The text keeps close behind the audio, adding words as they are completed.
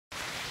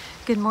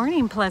Good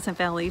morning, Pleasant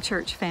Valley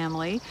Church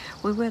family.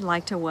 We would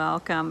like to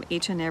welcome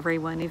each and every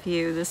one of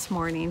you this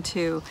morning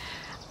to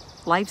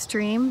live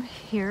stream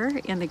here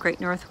in the Great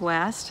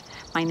Northwest.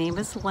 My name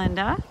is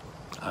Linda.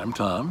 I'm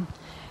Tom.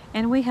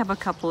 And we have a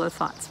couple of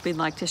thoughts we'd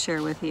like to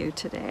share with you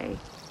today.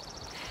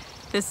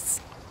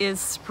 This is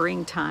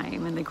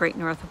springtime in the Great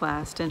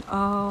Northwest, and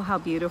oh, how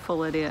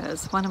beautiful it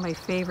is. One of my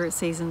favorite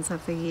seasons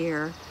of the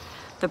year.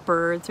 The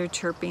birds are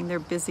chirping, they're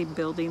busy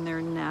building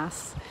their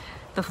nests.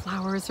 The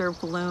flowers are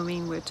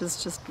blooming, which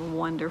is just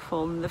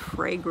wonderful, and the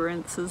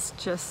fragrance is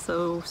just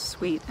so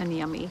sweet and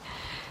yummy.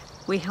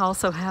 We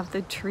also have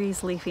the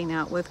trees leafing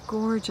out with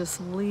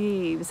gorgeous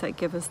leaves that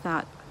give us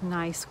that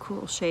nice,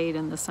 cool shade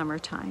in the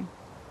summertime.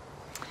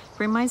 It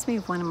reminds me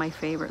of one of my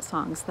favorite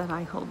songs that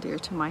I hold dear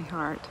to my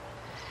heart,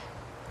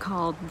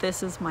 called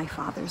 "This Is My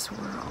Father's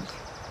World."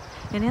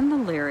 And in the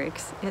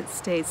lyrics, it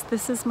states,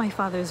 "This is my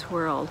Father's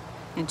world,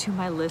 and to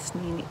my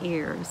listening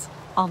ears,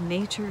 all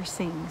nature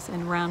sings,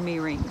 and round me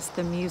rings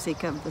the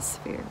music of the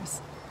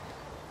spheres."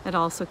 It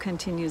also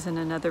continues in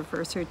another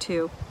verse or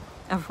two,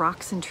 "Of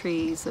rocks and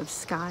trees, of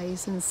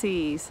skies and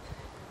seas,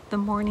 the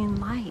morning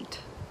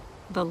light,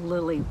 the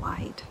lily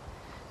white,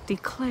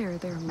 declare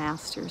their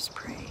master's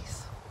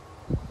praise."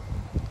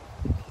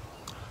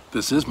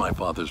 This is my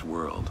Father's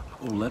world.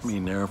 Oh, let me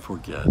ne'er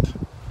forget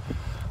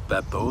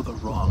that though the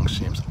wrong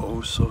seems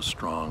oh so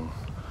strong,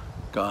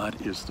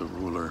 God is the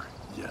ruler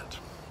yet.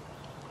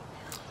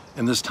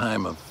 In this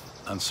time of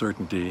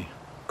uncertainty,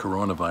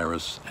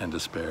 coronavirus, and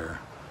despair,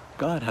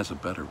 God has a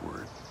better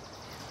word.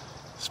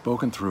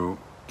 Spoken through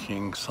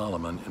King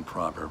Solomon in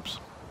Proverbs,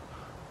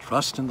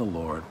 "Trust in the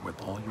Lord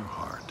with all your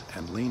heart,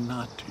 and lean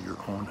not to your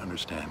own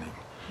understanding.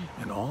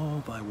 In all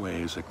thy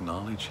ways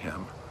acknowledge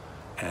him,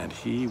 and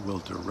he will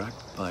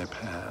direct thy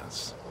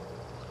paths."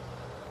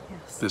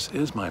 Yes. This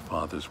is my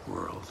Father's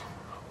world.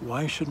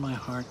 Why should my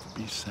heart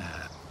be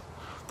sad?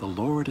 The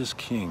Lord is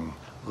King,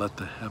 let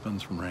the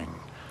heavens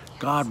ring.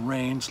 God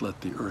reigns,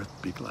 let the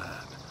earth be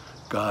glad.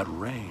 God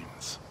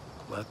reigns,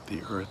 let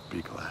the earth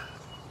be glad.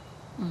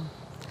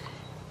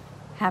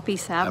 Happy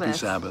Sabbath. Happy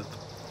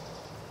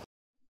Sabbath.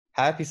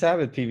 Happy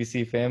Sabbath,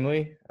 PVC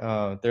family.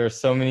 There are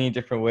so many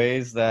different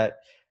ways that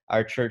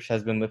our church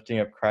has been lifting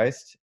up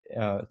Christ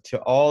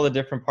to all the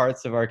different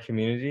parts of our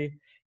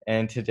community.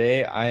 And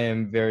today I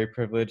am very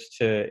privileged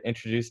to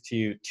introduce to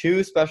you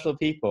two special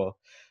people,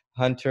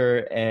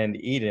 Hunter and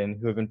Eden,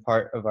 who have been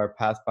part of our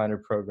Pathfinder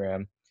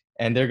program.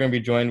 And they're going to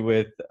be joined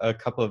with a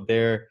couple of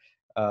their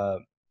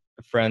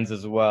friends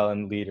as well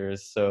and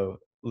leaders. So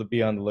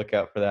be on the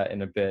lookout for that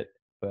in a bit.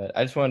 But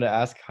I just wanted to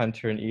ask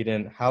Hunter and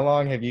Eden, how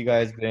long have you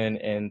guys been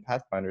in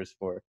Pathfinders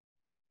for?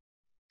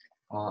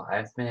 Well,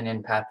 I've been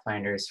in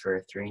Pathfinders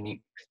for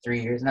 3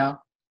 years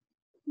now.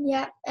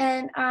 Yeah,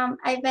 and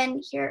I've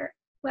been here,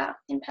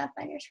 in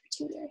Pathfinders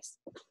for 2 years.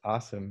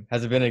 Awesome.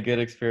 Has it been a good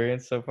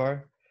experience so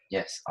far?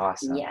 Yes,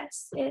 awesome.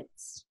 Yes,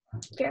 it's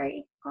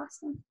very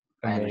awesome.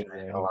 I enjoyed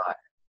it a lot.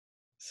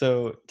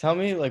 So tell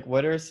me,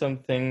 what are some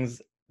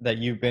things that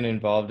you've been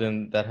involved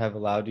in that have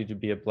allowed you to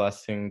be a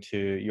blessing to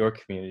your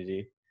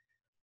community?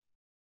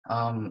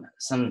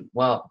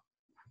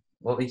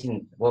 What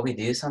we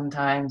do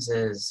sometimes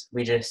is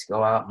we just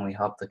go out and we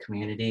help the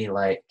community,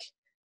 like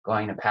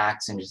going to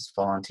PAX and just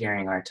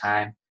volunteering our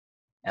time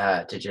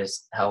to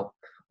just help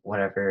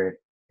whatever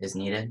is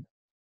needed.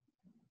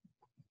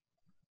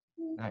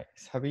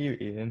 Nice. How about you,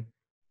 Eden?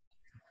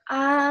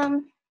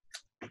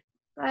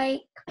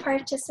 Like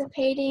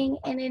participating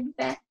in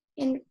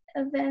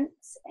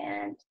events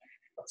and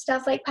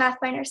stuff like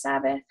Pathfinder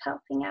Sabbath,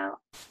 helping out.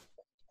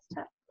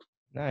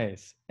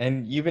 Nice.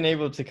 And you've been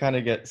able to kind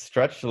of get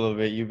stretched a little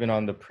bit. You've been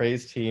on the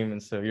praise team,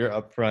 and so you're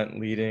up front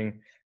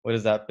leading. What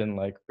has that been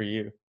like for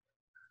you?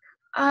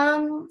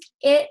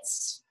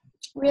 It's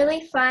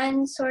really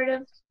fun, sort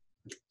of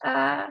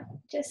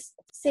just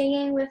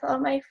singing with all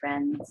my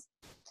friends,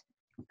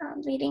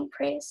 leading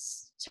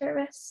praise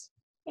service.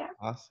 Yeah.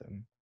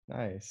 Awesome.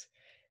 Nice.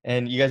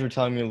 And you guys were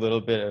telling me a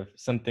little bit of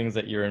some things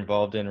that you're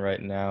involved in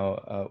right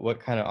now. What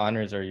kind of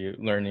honors are you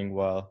learning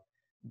while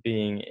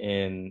being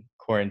in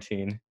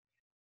quarantine?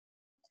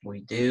 We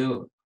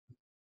do,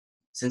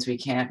 since we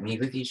can't meet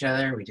with each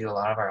other, we do a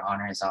lot of our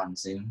honors on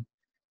Zoom.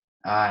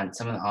 And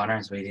some of the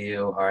honors we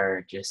do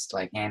are just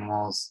like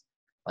animals,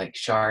 like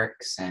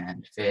sharks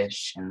and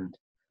fish and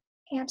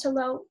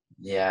Antelope.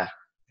 Yeah.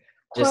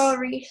 Coral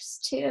reefs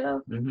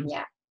too. Mm-hmm.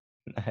 Yeah.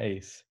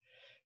 Nice.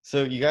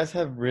 So you guys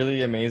have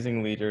really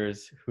amazing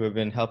leaders who have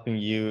been helping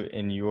you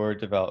in your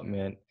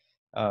development.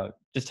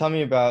 Just tell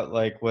me about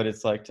what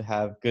it's like to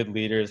have good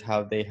leaders,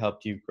 how they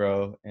helped you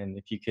grow, and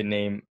if you could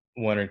name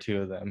one or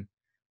two of them.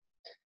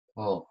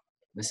 Well,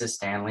 Mrs.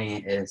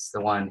 Stanley is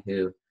the one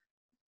who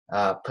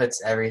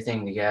puts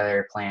everything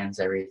together,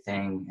 plans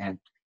everything, and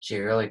she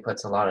really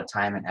puts a lot of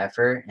time and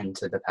effort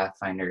into the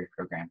Pathfinder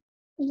program.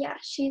 Yeah,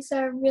 she's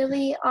a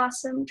really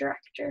awesome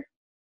director.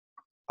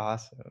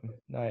 Awesome.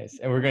 Nice.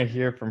 And we're going to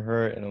hear from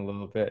her in a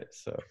little bit.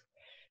 So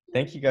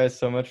thank you guys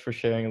so much for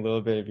sharing a little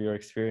bit of your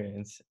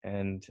experience.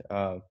 And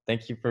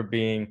thank you for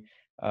being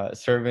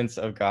servants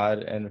of God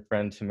and a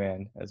friend to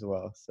man as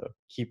well. So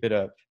keep it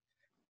up.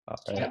 All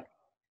right. Yeah.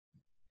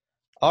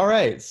 All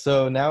right.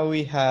 So now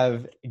we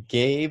have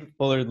Gabe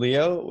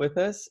Bullard-Leo with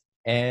us,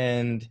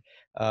 and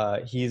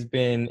he's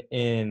been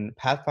in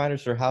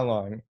Pathfinders for how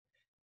long?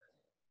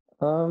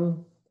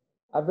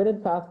 I've been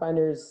in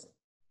Pathfinders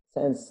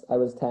since I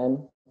was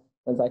 10,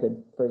 since I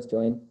could first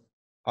join.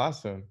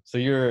 Awesome. So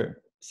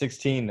you're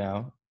 16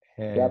 now,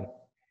 and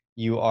Yep,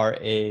 you are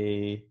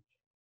a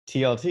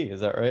TLT,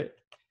 is that right?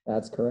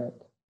 that's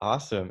correct.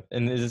 Awesome.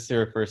 And is this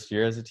your first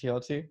year as a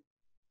TLT?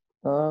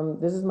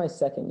 This is my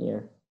second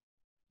year.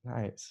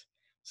 Nice.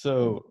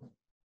 So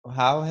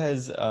how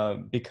has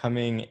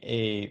becoming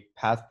a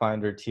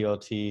Pathfinder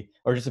TLT,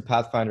 or just a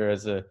Pathfinder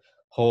as a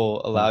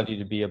whole, allowed you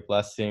to be a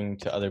blessing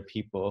to other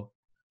people?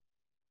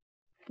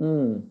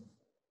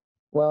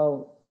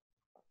 Well,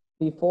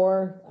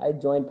 before I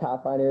joined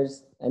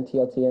Pathfinders and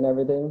TLT and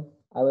everything,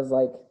 I was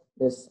like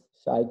this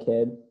shy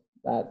kid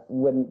that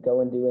wouldn't go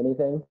and do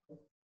anything,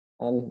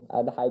 and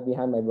I'd hide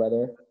behind my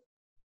brother,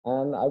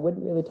 and I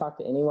wouldn't really talk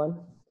to anyone.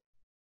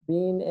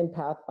 Being in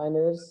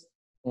Pathfinders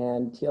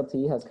and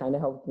TLT has kind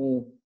of helped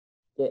me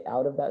get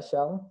out of that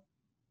shell,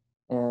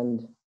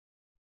 and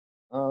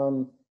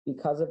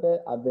because of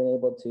it, I've been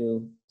able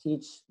to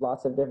teach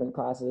lots of different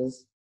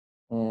classes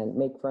and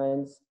make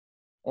friends,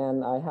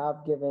 and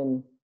I've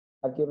given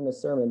a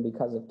sermon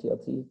because of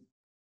TLT.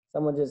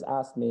 Someone just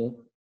asked me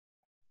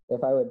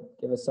if I would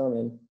give a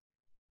sermon,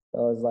 so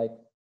I was like,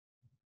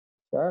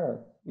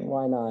 sure,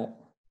 why not?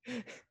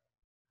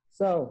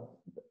 So,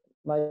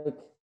 like,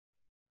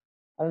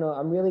 I don't know,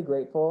 I'm really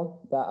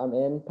grateful that I'm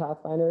in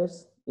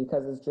Pathfinders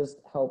because it's just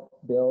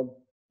helped build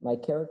my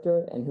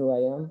character and who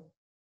I am.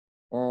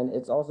 And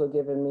it's also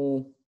given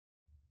me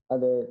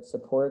other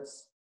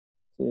supports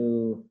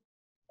to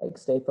like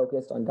stay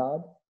focused on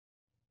God.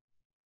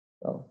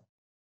 So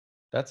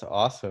That's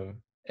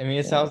awesome. I mean,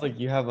 it sounds like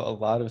you have a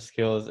lot of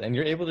skills and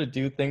you're able to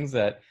do things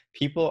that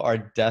people are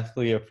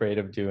deathly afraid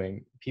of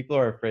doing. People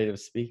are afraid of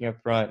speaking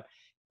up front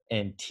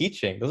and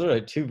teaching. Those are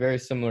like two very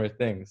similar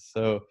things.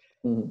 So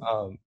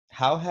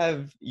how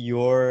have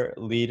your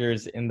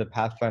leaders in the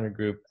Pathfinder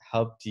group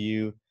helped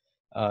you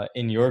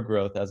in your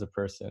growth as a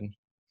person?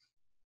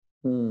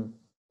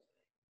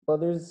 Well,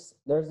 there's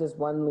this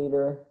one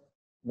leader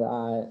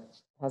that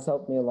has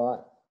helped me a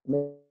lot,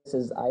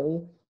 Mrs.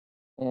 Eiley,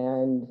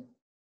 and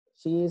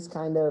she's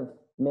kind of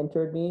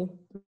mentored me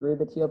through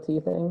the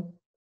TLT thing,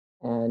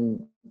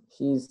 and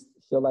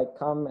she'll like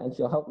come and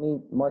she'll help me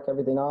mark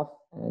everything off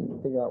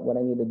and figure out what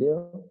I need to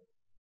do.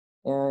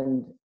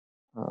 And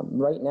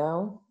right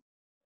now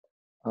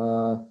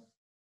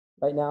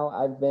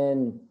I've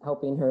been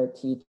helping her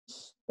teach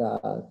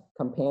the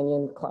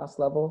companion class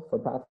level for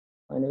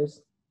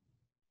Pathfinders,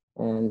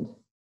 and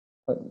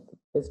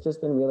it's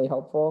just been really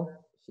helpful.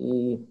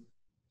 She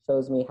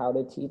shows me how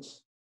to teach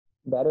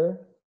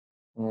better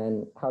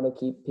and how to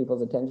keep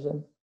people's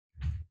attention.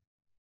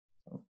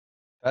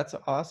 That's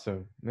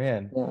awesome,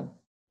 man. Yeah.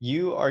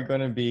 You are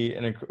going to be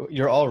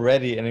you're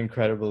already an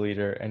incredible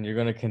leader, and you're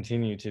going to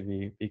continue to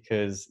be,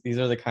 because these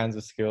are the kinds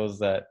of skills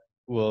that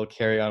will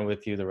carry on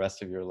with you the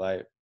rest of your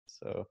life.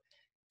 So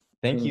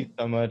thank you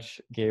so much,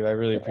 Gabe. I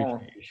really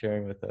appreciate you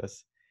sharing with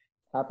us.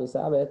 Happy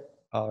Sabbath.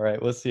 All right,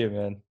 we'll see you,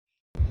 man.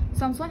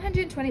 Psalms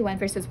 121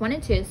 verses 1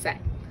 and 2 say,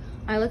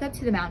 I look up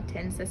to the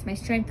mountains. Does my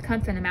strength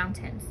come from the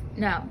mountains?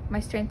 No, my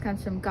strength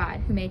comes from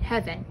God, who made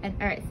heaven and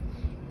earth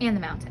and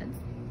the mountains.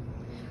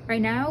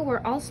 Right now,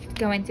 we're all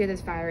going through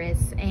this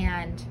virus,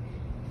 and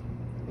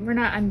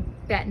I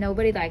bet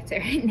nobody likes it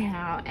right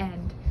now,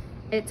 and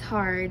it's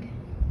hard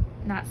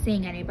not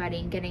seeing anybody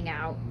and getting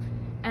out.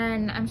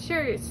 And I'm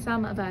sure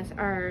some of us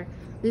are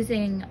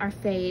losing our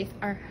faith,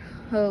 our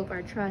hope,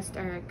 our trust,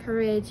 our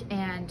courage,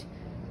 and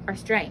our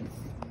strength.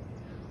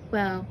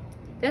 Well,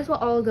 this will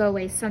all go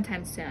away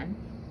sometime soon.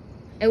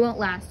 It won't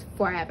last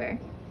forever.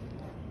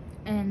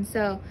 And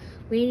so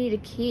we need to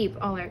keep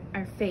all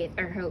our faith,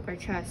 our hope, our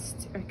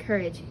trust, our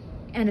courage,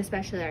 and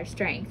especially our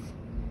strength.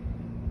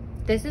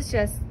 This is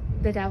just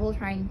the devil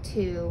trying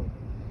to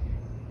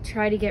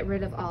get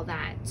rid of all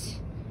that.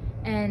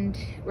 And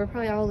we're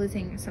probably all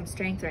losing some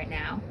strength right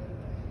now.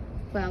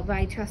 Well,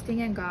 by trusting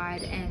in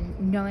God and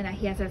knowing that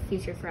He has a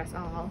future for us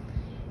all,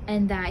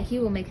 and that He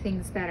will make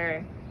things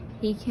better,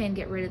 He can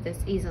get rid of this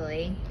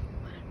easily.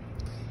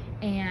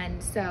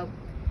 And so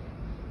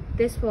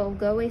this will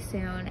go away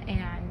soon,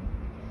 and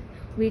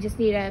we just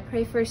need to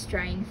pray for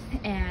strength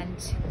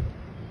and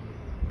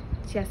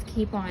just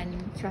keep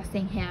on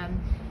trusting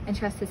Him and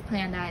trust His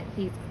plan that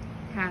He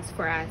has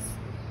for us,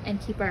 and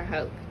keep our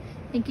hope.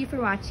 Thank you for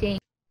watching.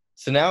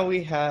 So now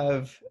we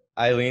have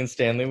Eileen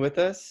Stanley with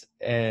us,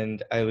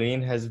 and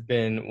Eileen has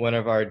been one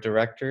of our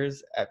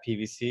directors at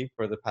PVC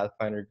for the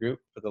Pathfinder group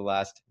for the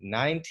last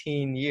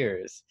 19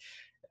 years.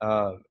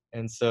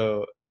 And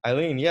so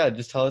Eileen,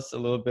 just tell us a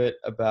little bit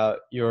about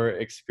your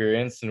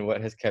experience and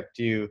what has kept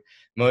you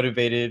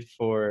motivated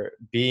for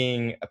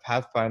being a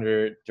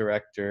Pathfinder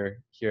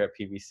director here at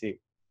PVC.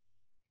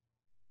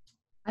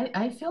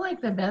 I feel like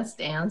the best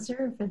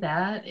answer for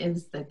that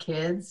is the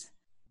kids.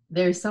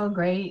 they're so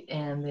great,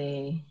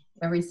 and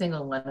every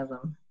single one of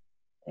them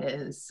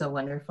is so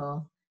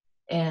wonderful.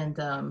 And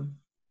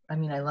I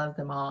mean, I love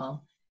them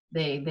all.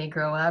 They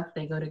grow up,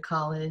 they go to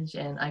college,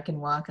 and I can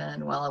walk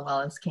on Walla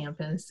Walla's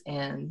campus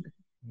and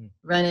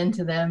run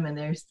into them, and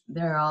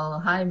they're all,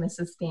 "Hi,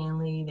 Mrs.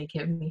 Stanley." They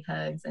give me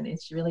hugs, and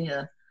it's really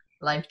a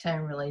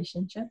lifetime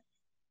relationship.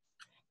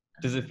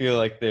 Does it feel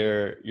like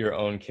they're your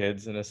own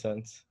kids in a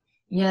sense?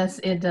 Yes,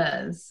 it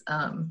does.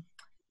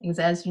 Because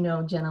as you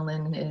know, Jenna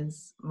Lynn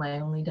is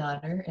my only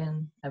daughter,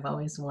 and I've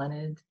always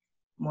wanted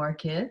more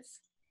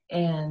kids.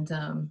 And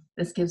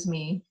this gives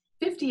me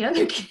 50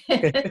 other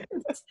kids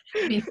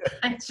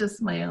besides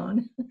just my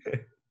own.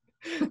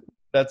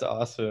 That's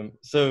awesome.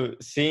 So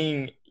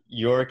seeing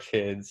your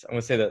kids, I'm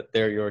going to say that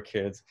they're your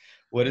kids.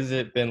 What has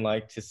it been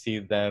like to see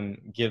them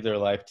give their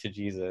life to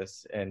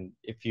Jesus? And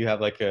if you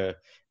have like a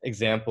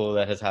example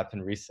that has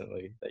happened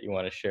recently that you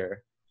want to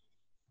share.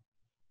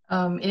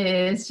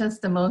 It's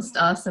just the most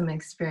awesome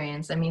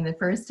experience. I mean, the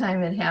first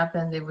time it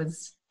happened, it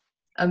was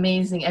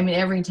amazing. I mean,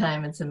 every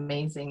time it's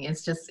amazing.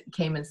 It's just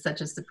came as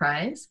such a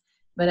surprise.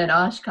 But at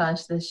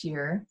Oshkosh this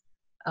year,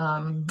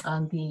 on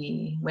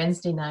the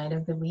Wednesday night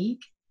of the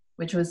week,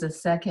 which was the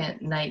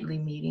second nightly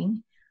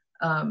meeting,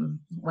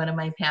 one of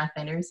my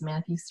Pathfinders,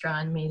 Matthew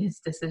Strawn, made his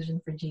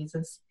decision for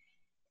Jesus.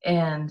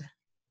 And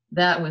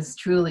that was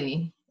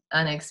truly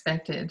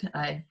unexpected.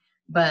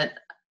 But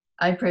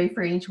I pray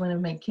for each one of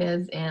my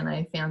kids, and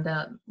I found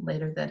out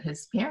later that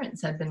his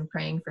parents had been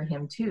praying for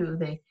him too.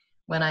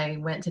 When I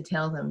went to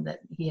tell them that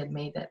he had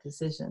made that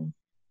decision,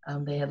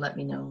 they had let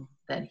me know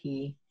that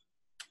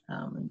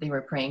they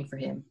were praying for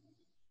him.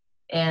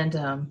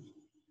 And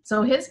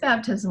so his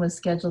baptism was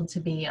scheduled to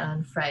be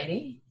on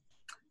Friday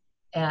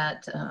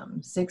at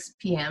 6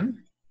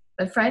 p.m.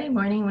 But Friday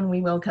morning when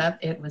we woke up,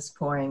 it was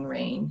pouring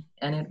rain,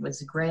 and it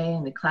was gray,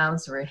 and the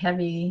clouds were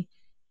heavy,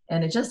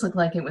 and it just looked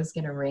like it was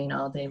going to rain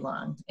all day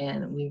long,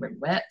 and we were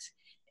wet.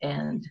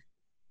 And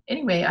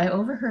anyway, I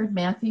overheard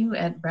Matthew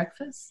at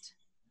breakfast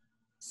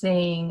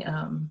saying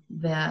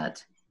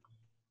that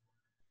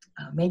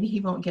maybe he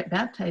won't get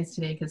baptized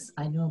today, because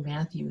I know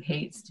Matthew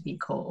hates to be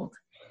cold,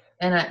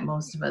 and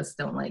most of us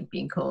don't like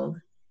being cold.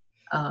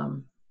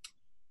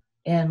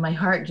 And my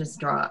heart just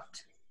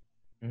dropped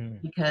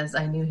because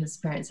I knew his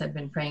parents had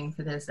been praying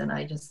for this, and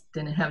I just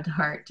didn't have the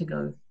heart to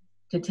go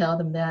to tell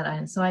them that.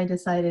 And so I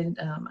decided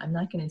I'm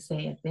not going to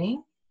say a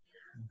thing.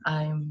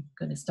 I'm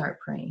going to start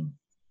praying.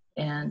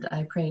 And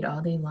I prayed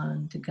all day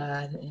long to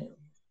God.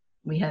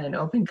 We had an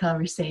open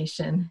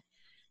conversation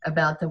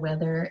about the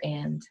weather,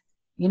 and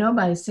you know,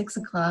 by 6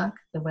 o'clock,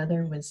 the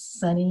weather was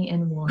sunny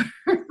and warm.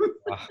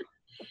 Wow.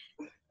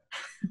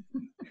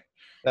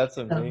 That's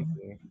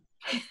amazing.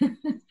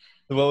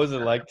 So what was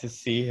it like to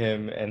see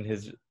him and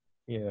his,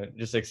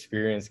 just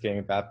experience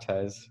getting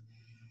baptized?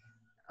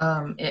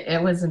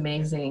 It was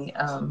amazing.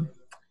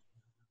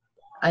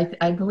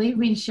 I believe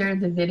we shared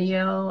the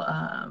video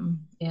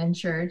in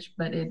church,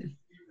 but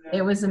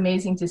it was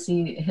amazing to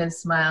see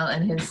his smile,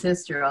 and his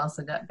sister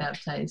also got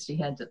baptized. She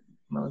had the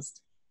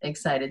most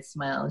excited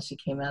smile as she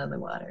came out of the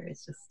water.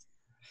 It's just,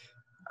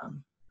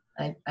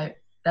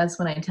 that's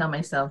when I tell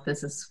myself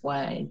this is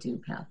why I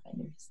do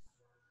Pathfinders.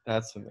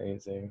 That's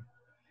amazing.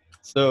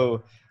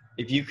 So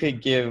if you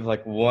could give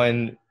like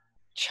one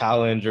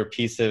challenge or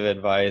piece of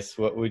advice,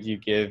 what would you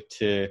give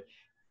to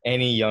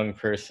any young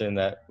person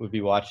that would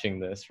be watching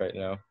this right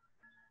now?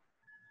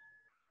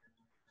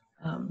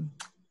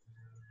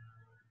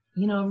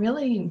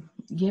 Really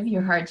give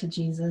your heart to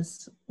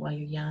Jesus while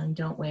you're young.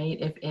 Don't wait.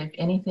 If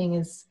anything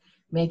is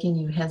making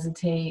you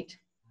hesitate,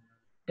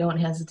 don't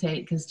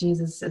hesitate, because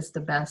Jesus is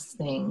the best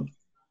thing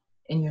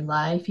in your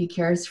life. He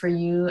cares for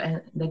you,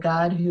 and the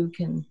God who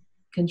can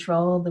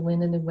control the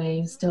wind and the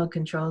waves still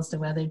controls the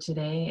weather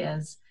today,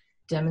 as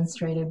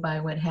demonstrated by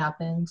what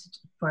happened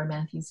for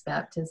Matthew's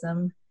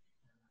baptism.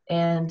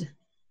 And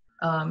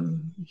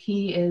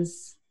he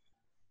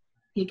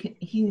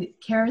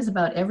cares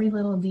about every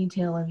little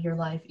detail of your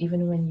life,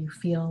 even when you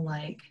feel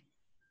like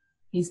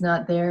he's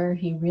not there.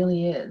 He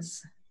really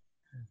is.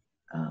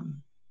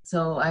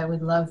 So I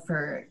would love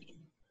for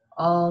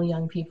all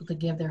young people to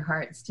give their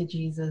hearts to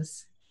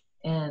Jesus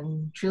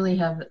and truly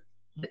have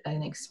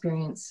an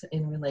experience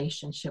in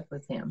relationship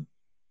with him.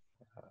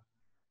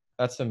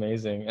 That's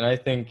amazing. And I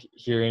think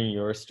hearing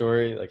your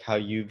story, like how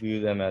you view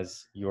them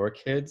as your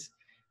kids,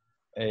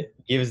 it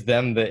gives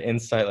them the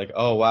insight like,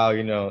 oh,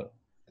 wow,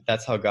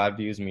 that's how God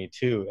views me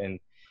too. And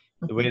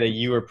the way that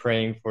you were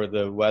praying for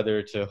the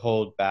weather to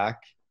hold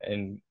back,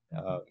 and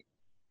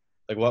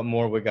like what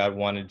more would God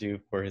want to do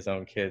for his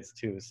own kids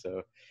too?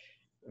 So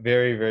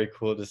very, very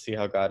cool to see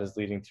how God is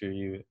leading through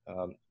you.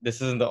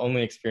 This isn't the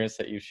only experience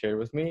that you shared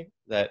with me,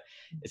 that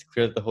it's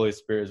clear that the Holy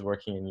Spirit is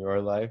working in your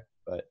life,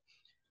 but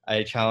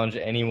I challenge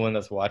anyone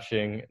that's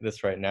watching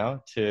this right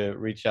now to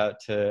reach out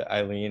to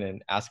Eileen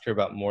and ask her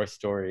about more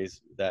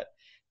stories that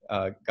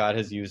God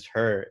has used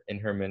her in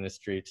her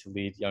ministry to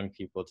lead young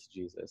people to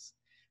Jesus.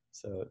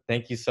 So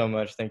thank you so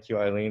much. Thank you,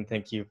 Eileen.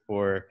 Thank you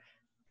for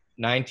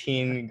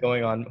 19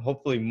 going on,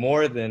 hopefully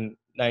more than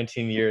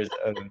 19 years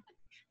of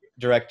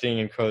directing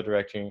and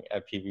co-directing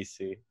at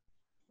PVC.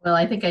 Well,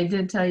 I think I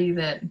did tell you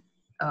that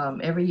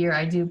every year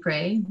I do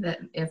pray that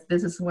if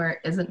this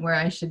isn't where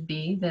I should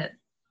be, that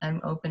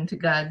I'm open to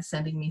God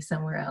sending me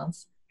somewhere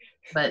else.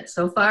 But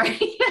so far,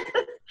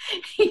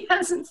 he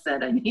hasn't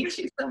said I need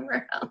you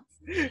somewhere else.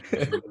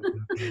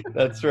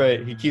 That's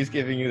right. He keeps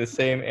giving you the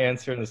same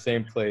answer in the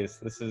same place.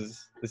 This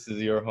is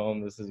your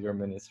home. This is your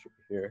ministry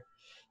here.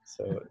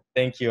 So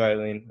thank you,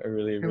 Eileen. I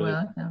really, You're really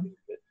welcome.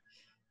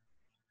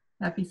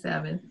 Happy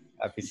Sabbath.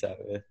 Happy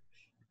Sabbath.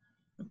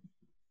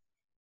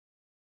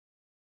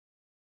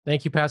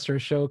 Thank you, Pastor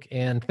Ashok,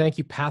 and thank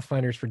you,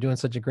 Pathfinders, for doing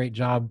such a great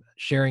job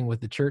sharing with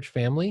the church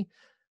family.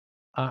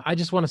 I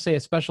just want to say a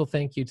special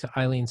thank you to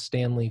Eileen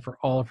Stanley for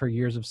all of her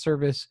years of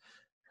service,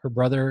 her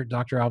brother,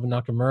 Dr. Alvin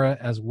Nakamura,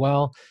 as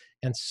well,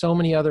 and so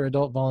many other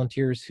adult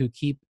volunteers who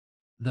keep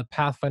the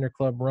Pathfinder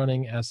Club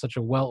running as such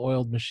a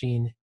well-oiled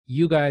machine.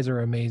 You guys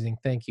are amazing.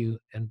 Thank you,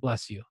 and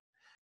bless you.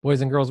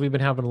 Boys and girls, we've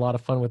been having a lot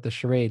of fun with the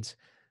charades.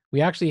 We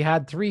actually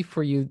had 3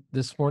 for you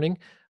this morning,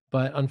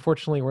 but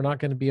unfortunately, we're not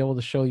going to be able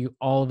to show you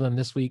all of them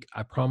this week.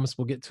 I promise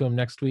we'll get to them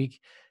next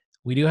week.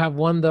 We do have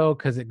one, though,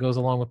 because it goes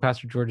along with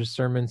Pastor George's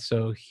sermon.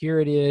 So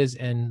here it is,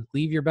 and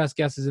leave your best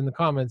guesses in the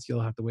comments.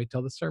 You'll have to wait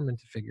till the sermon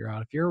to figure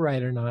out if you're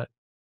right or not.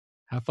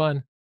 Have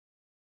fun.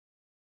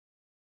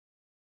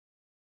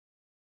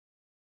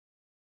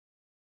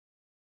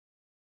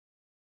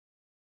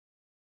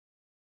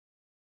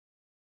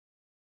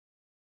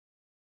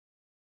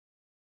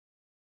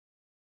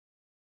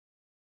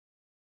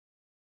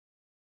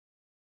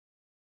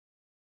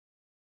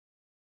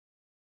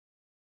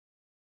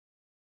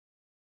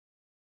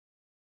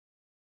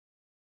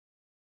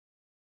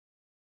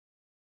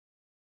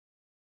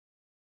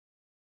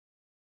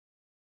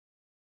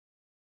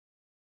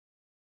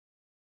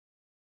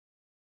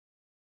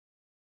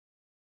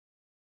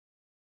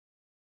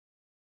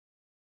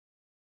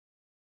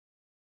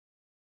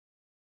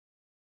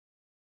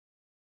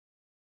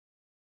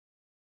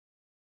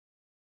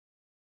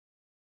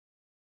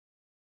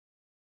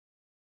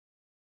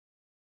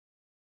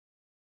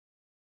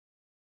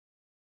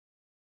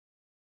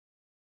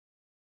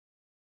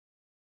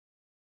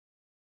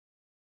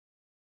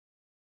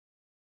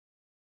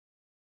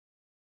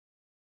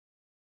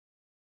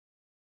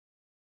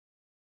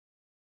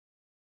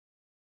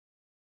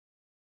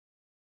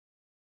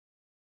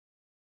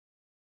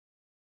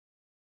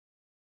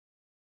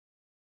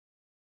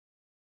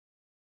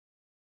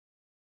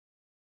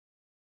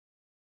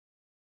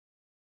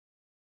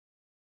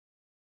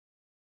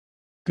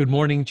 Good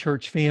morning,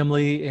 church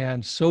family,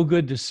 and so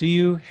good to see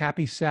you.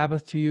 Happy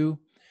Sabbath to you.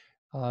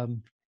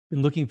 Been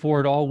looking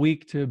forward all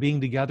week to being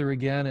together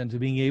again and to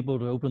being able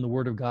to open the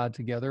Word of God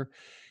together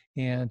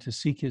and to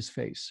seek His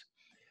face.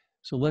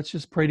 So let's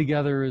just pray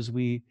together as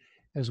we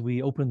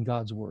open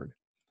God's Word.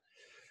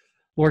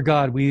 Lord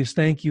God, we just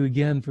thank you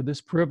again for this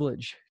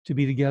privilege to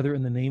be together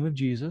in the name of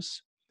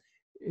Jesus.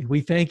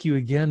 We thank you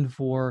again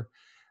for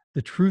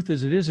the truth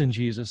as it is in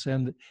Jesus,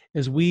 and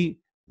as we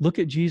look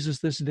at Jesus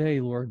this day,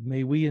 Lord,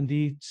 may we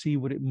indeed see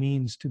what it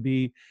means to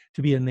be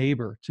a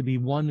neighbor, to be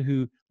one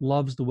who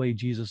loves the way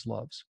Jesus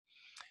loves.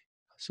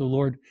 So,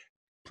 Lord,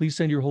 please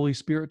send your Holy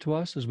Spirit to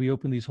us as we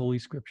open these holy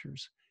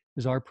scriptures,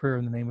 is our prayer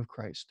in the name of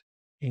Christ.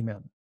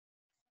 Amen.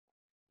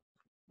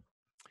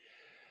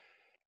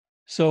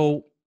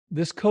 So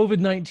this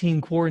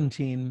COVID-19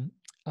 quarantine,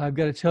 I've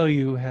got to tell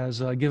you,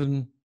 has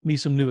given me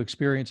some new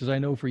experiences. I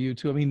know for you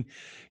too. I mean,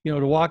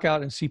 to walk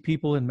out and see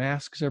people in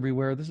masks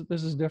everywhere, this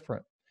is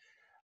different.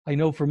 I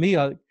know for me,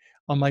 on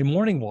my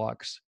morning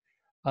walks,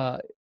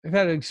 I've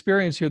had an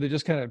experience here that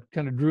just kind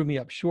of drew me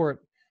up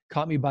short,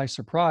 caught me by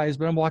surprise.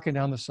 But I'm walking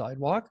down the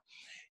sidewalk,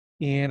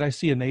 and I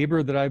see a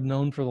neighbor that I've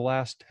known for the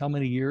last how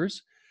many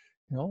years,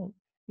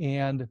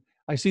 and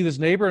I see this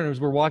neighbor, and as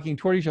we're walking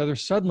toward each other,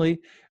 suddenly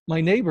my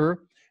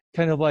neighbor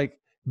kind of like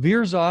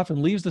veers off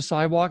and leaves the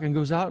sidewalk and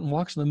goes out and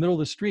walks in the middle of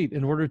the street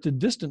in order to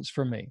distance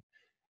from me.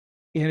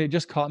 And it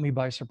just caught me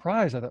by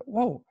surprise. I thought,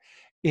 whoa.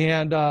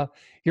 And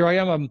here I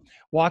am, I'm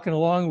walking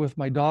along with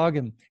my dog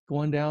and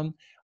going down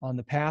on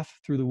the path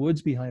through the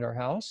woods behind our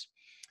house.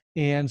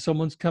 And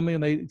someone's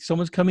coming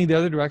the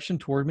other direction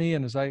toward me.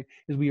 And as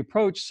we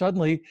approach,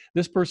 suddenly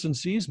this person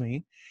sees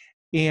me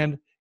and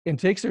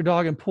takes their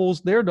dog and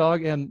pulls their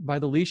dog and by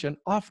the leash, and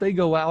off they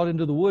go out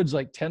into the woods,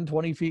 like 10,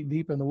 20 feet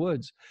deep in the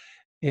woods.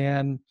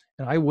 And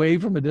I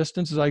wave from a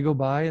distance as I go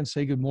by and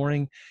say good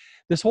morning.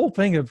 This whole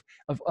thing of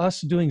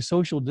us doing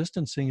social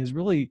distancing is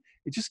really,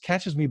 it just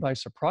catches me by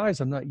surprise.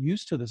 I'm not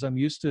used to this. I'm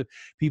used to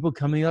people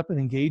coming up and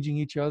engaging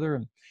each other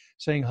and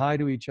saying hi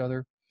to each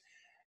other.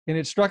 And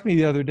it struck me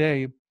the other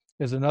day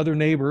as another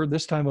neighbor,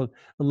 this time a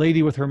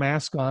lady with her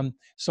mask on,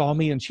 saw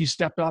me and she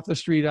stepped off the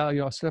street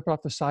out, stepped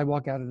off the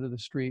sidewalk out into the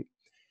street.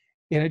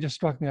 And it just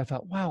struck me. I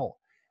thought, wow,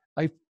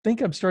 I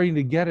think I'm starting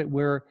to get it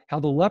how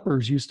the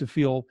lepers used to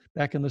feel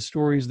back in the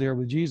stories there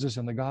with Jesus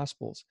in the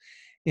Gospels.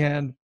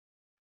 And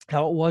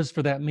how it was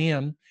for that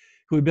man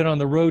who had been on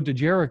the road to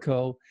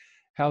Jericho,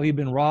 how he'd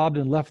been robbed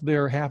and left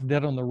there half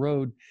dead on the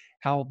road,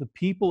 how the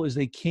people, as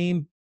they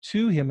came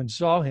to him and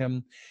saw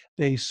him,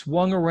 they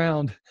swung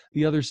around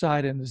the other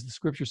side and, as the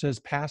scripture says,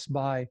 passed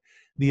by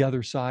the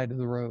other side of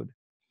the road.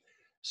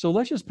 So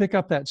let's just pick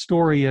up that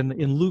story in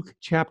Luke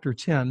chapter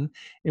 10,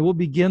 and we'll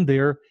begin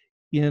there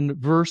in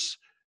verse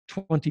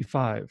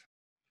 25.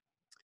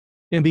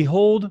 And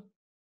behold,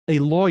 a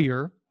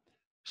lawyer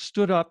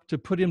stood up to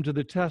put him to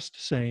the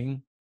test,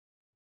 saying,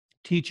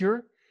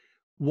 Teacher,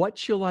 what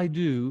shall I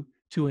do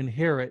to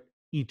inherit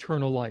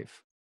eternal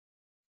life?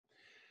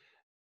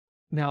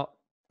 Now,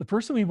 the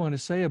first thing we want to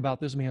say about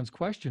this man's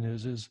question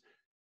is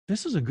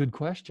this is a good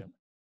question.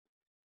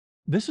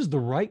 This is the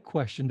right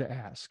question to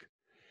ask.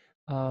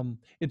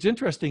 It's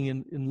interesting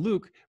in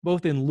Luke,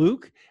 both in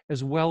Luke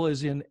as well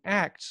as in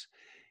Acts,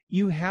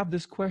 you have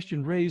this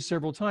question raised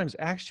several times.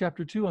 Acts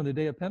chapter 2 on the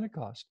day of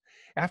Pentecost.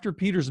 After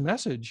Peter's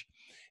message,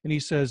 and he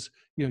says,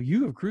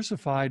 you have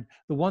crucified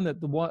the one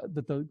that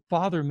the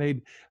Father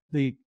made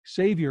the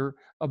Savior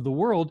of the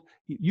world.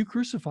 You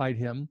crucified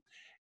him,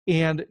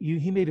 and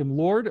he made him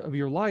Lord of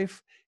your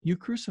life. You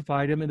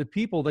crucified him, and the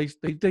people, they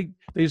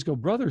just go,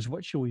 brothers,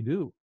 what shall we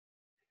do?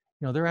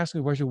 They're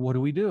asking the question, what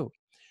do we do?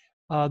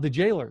 The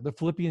jailer, the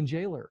Philippian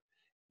jailer,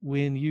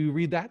 when you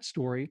read that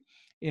story,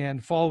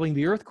 and following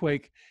the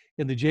earthquake,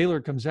 and the jailer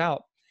comes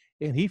out,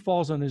 and he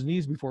falls on his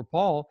knees before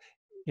Paul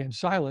and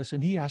Silas,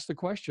 and he asks the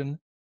question,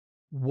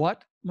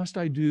 what must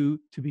I do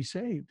to be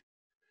saved?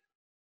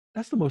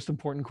 That's the most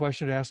important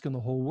question to ask in the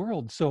whole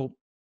world. So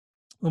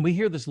when we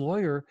hear this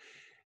lawyer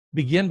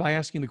begin by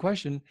asking the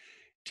question,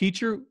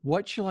 Teacher,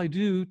 what shall I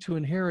do to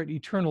inherit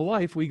eternal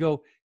life? We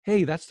go,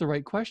 hey, that's the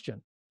right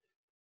question.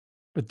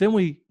 But then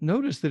we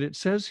notice that it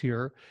says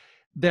here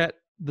that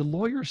the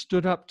lawyer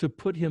stood up to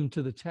put him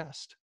to the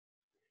test.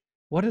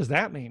 What does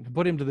that mean, to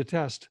put him to the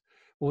test?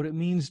 Well, what it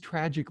means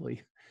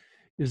tragically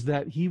is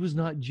that he was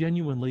not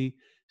genuinely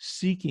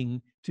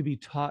seeking to be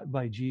taught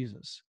by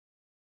Jesus.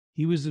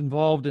 He was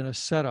involved in a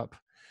setup,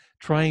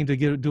 trying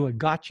to do a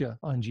gotcha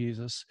on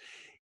Jesus.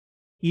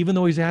 Even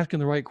though he's asking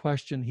the right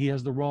question, he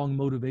has the wrong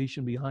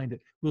motivation behind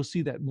it. We'll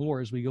see that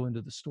more as we go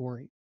into the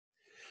story.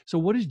 So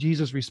what does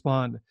Jesus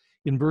respond?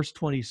 In verse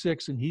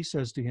 26, and he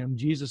says to him,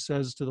 Jesus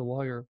says to the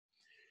lawyer,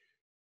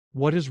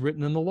 what is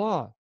written in the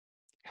law?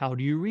 How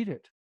do you read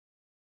it?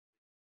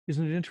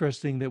 Isn't it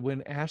interesting that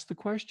when asked the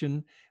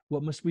question,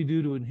 what must we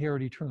do to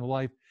inherit eternal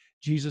life?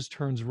 Jesus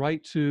turns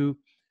right to,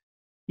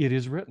 it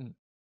is written.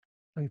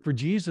 I mean, for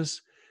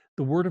Jesus,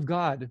 the word of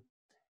God,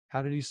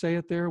 how did he say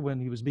it there when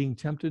he was being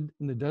tempted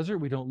in the desert?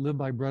 We don't live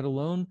by bread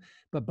alone,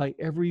 but by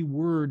every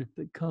word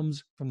that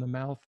comes from the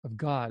mouth of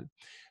God.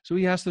 So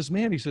he asked this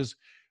man, he says,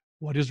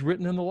 what is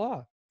written in the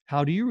law?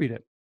 How do you read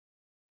it?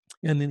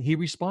 And then he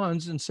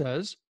responds and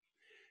says,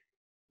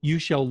 you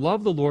shall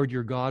love the Lord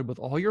your God with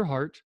all your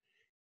heart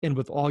and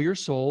with all your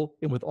soul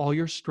and with all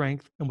your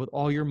strength and with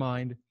all your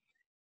mind,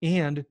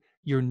 and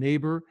your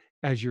neighbor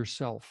as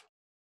yourself.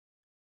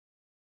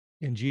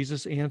 And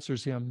Jesus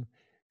answers him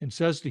and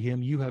says to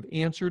him, you have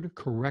answered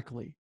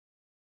correctly.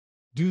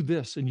 Do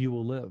this and you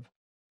will live.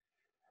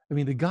 I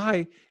mean, the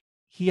guy,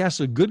 he asks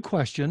a good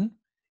question,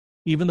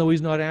 even though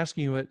he's not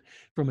asking it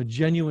from a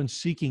genuine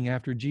seeking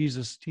after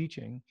Jesus'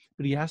 teaching,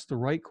 but he asked the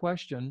right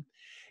question.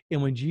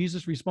 And when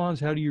Jesus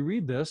responds, how do you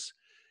read this?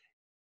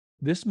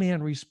 This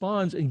man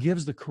responds and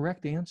gives the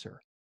correct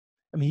answer.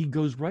 I mean, he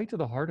goes right to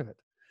the heart of it.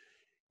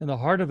 And the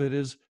heart of it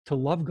is to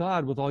love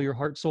God with all your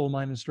heart, soul,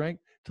 mind, and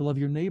strength, to love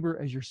your neighbor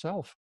as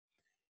yourself.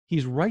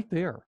 He's right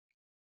there.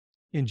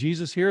 And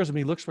Jesus hears him,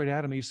 he looks right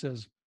at him, he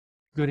says,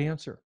 good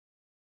answer.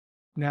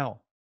 Now,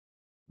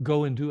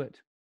 go and do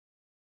it.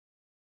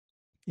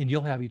 And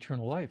you'll have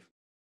eternal life.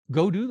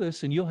 Go do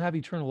this and you'll have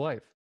eternal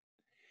life.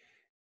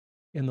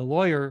 And the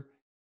lawyer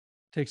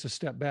takes a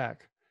step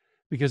back,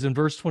 because in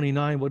verse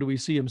 29, what do we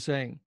see him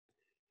saying?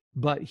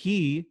 But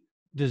he,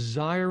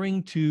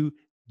 desiring to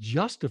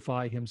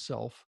justify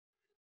himself,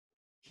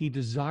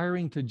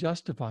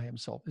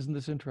 Isn't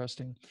this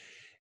interesting?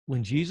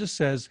 When Jesus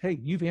says, hey,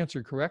 you've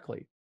answered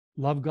correctly.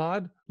 Love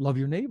God, love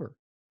your neighbor.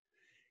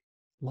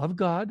 Love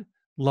God,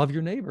 love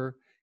your neighbor.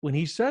 When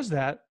he says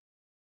that,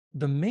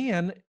 the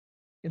man,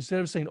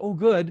 instead of saying, oh,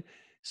 good,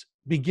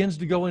 begins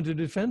to go into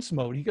defense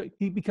mode.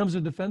 He becomes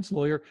a defense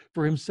lawyer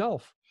for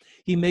himself.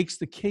 He makes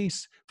the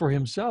case for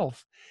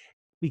himself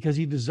because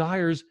he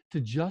desires to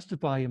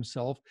justify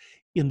himself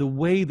in the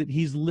way that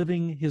he's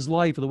living his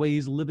life, or the way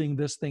he's living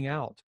this thing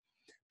out,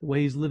 the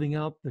way he's living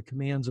out the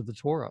commands of the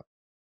Torah.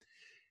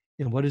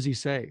 And what does he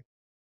say?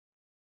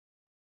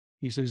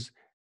 He says,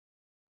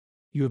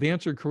 you have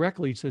answered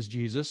correctly, says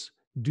Jesus.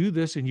 Do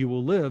this and you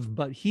will live.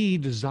 But he,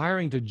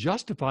 desiring to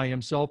justify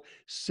himself,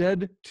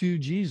 said to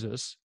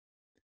Jesus,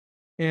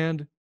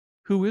 and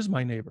who is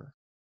my neighbor?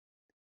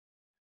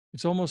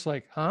 It's almost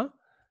like, huh?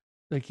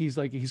 Like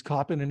he's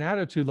copping an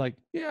attitude like,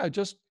 yeah,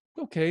 just,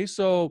 okay,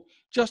 so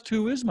just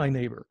who is my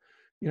neighbor?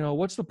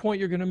 What's the point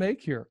you're going to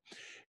make here?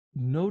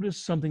 Notice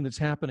something that's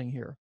happening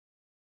here.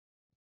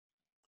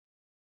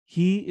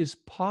 He is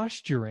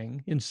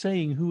posturing in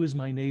saying, who is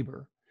my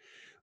neighbor?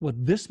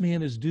 What this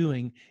man is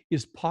doing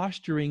is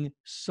posturing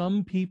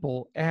some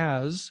people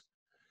as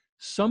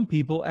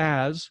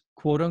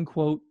quote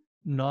unquote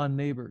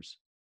non-neighbors.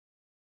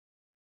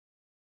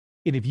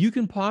 And if you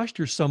can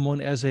posture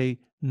someone as a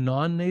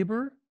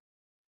non-neighbor,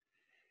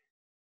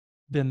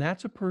 then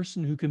that's a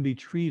person who can be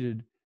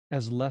treated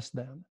as less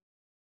than.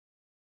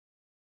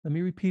 Let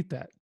me repeat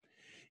that.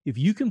 If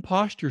you can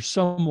posture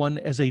someone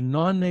as a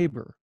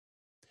non-neighbor,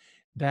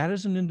 that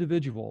is an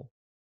individual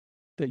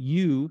that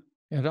you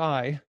and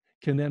I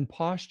can then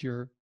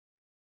posture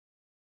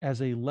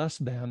as a less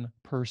than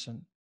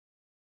person.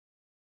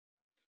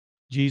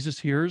 Jesus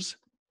hears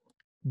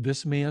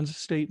this man's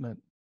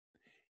statement,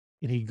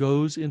 and he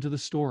goes into the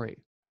story,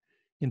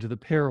 into the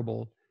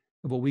parable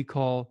of what we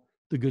call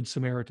the Good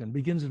Samaritan.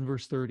 Begins in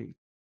verse 30.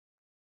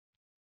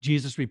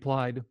 Jesus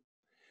replied,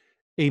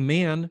 "A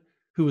man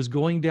who was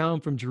going down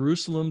from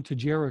Jerusalem to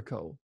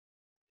Jericho."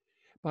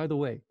 By the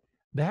way,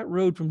 that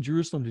road from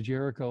Jerusalem to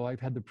Jericho, I've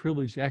had the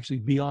privilege to actually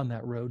be on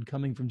that road,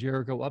 coming from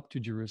Jericho up to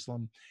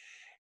Jerusalem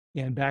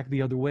and back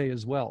the other way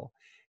as well.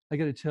 I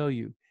got to tell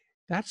you,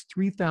 that's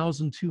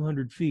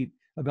 3,200 feet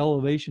of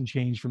elevation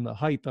change from the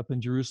height up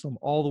in Jerusalem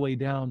all the way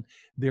down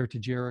there to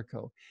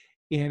Jericho.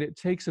 And it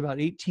takes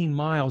about 18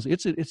 miles.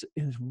 It's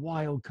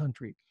wild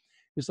country.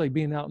 It's like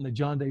being out in the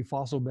John Day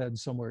fossil bed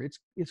somewhere.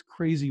 It's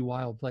crazy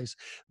wild place.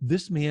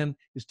 This man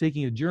is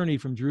taking a journey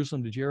from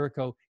Jerusalem to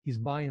Jericho. He's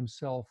by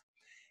himself.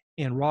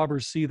 And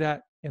robbers see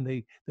that, and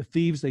the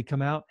thieves, they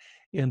come out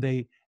and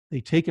they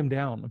take him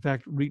down. In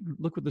fact,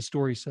 look what the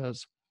story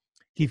says.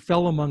 He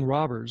fell among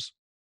robbers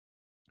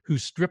who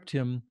stripped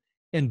him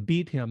and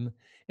beat him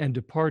and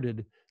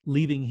departed,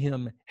 leaving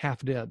him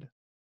half dead.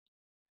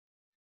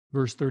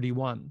 Verse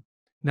 31.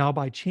 Now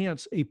by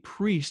chance, a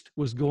priest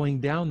was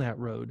going down that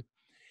road,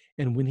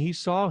 and when he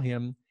saw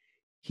him,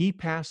 he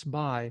passed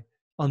by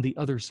on the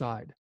other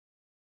side.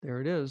 There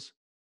it is.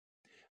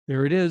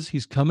 There it is.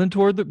 He's coming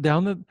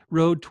down the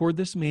road toward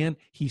this man.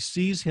 He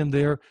sees him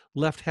there,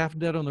 left half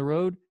dead on the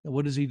road. And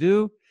what does he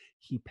do?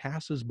 He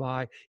passes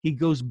by. He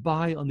goes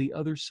by on the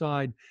other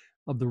side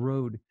of the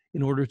road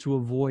in order to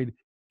avoid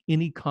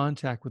any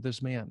contact with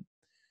this man.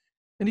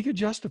 And he could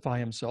justify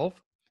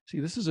himself. See,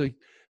 this is a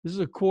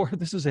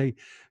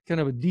kind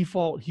of a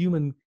default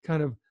human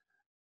kind of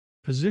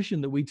position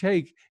that we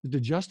take, is to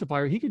justify.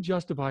 Or he could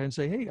justify and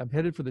say, hey, I'm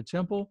headed for the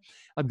temple.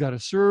 I've got to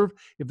serve.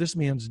 If this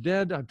man's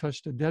dead, I've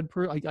touched a dead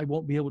person, I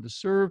won't be able to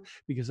serve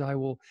because I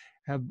will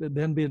have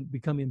then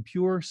become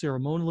impure,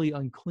 ceremonially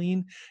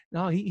unclean.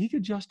 Now, he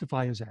could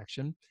justify his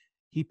action.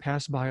 He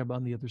passed by him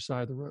on the other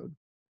side of the road.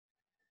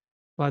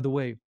 By the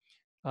way,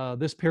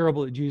 this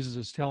parable that Jesus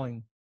is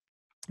telling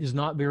is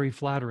not very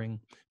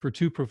flattering for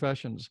two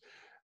professions,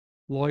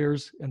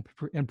 lawyers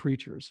and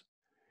preachers.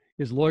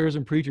 It's lawyers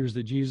and preachers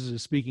that Jesus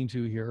is speaking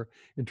to here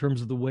in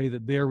terms of the way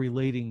that they're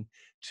relating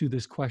to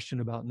this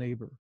question about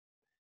neighbor.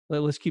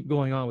 Let's keep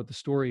going on with the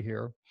story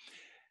here.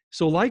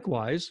 So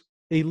likewise,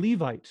 a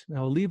Levite.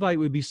 Now, a Levite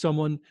would be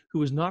someone who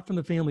was not from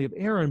the family of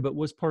Aaron, but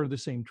was part of the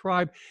same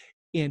tribe.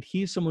 And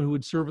he's someone who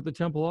would serve at the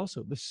temple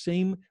also. The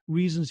same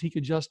reasons he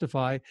could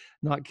justify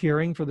not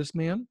caring for this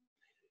man.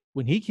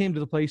 When he came to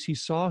the place, he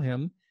saw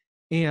him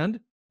and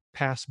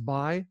passed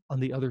by on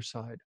the other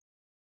side.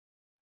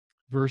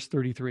 Verse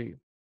 33.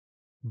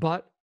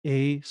 But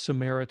a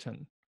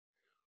Samaritan.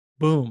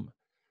 Boom.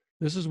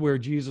 This is where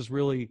Jesus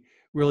really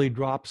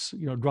drops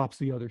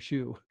the other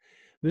shoe.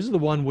 This is the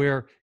one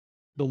where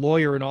the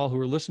lawyer and all who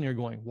are listening are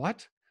going,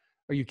 what?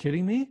 Are you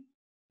kidding me?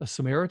 A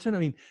Samaritan? I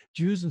mean,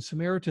 Jews and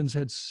Samaritans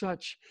had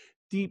such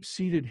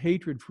deep-seated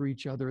hatred for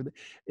each other.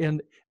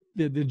 And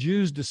the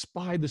Jews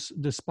despise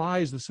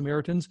the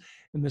Samaritans,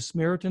 and the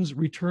Samaritans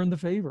returned the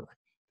favor.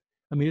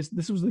 I mean,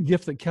 this was the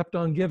gift that kept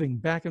on giving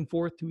back and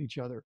forth to each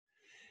other.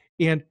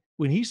 And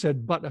when he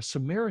said, but a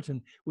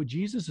Samaritan, what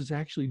Jesus is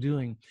actually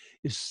doing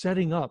is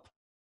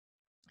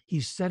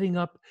he's setting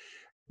up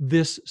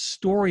this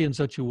story in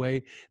such a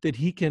way that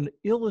he can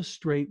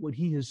illustrate what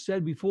he has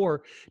said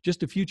before,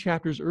 just a few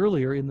chapters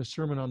earlier in the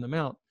Sermon on the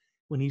Mount,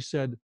 when he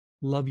said,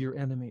 love your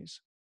enemies.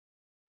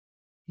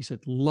 He said,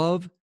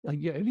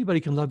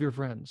 anybody can love your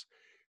friends.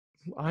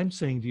 I'm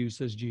saying to you,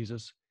 says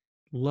Jesus,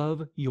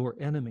 love your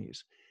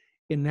enemies.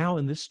 And now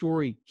in this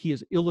story, he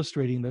is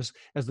illustrating this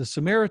as the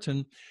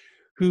Samaritan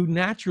who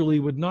naturally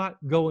would not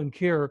go and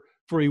care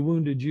for a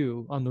wounded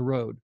Jew on the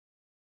road.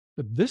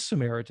 But this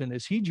Samaritan,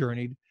 as he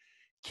journeyed,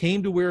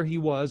 came to where he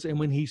was, and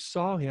when he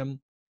saw him,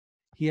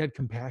 he had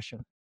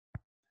compassion.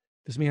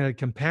 This man had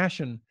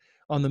compassion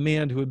on the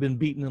man who had been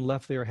beaten and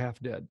left there half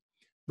dead.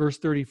 Verse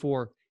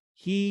 34,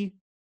 he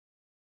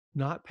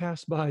not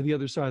passed by the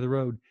other side of the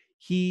road,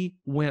 he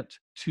went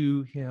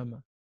to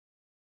him.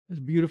 Those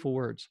beautiful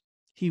words.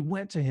 He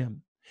went to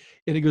him.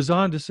 And it goes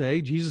on to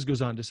say, Jesus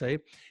goes on to say,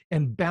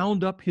 and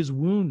bound up his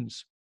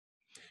wounds,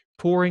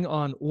 pouring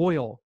on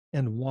oil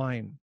and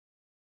wine.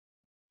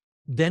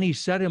 Then he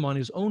set him on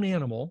his own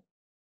animal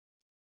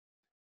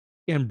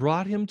and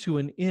brought him to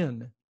an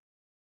inn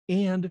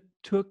and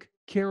took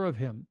care of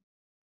him.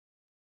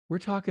 We're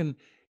talking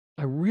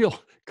a real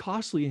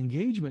costly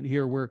engagement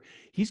here where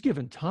he's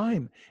given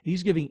time,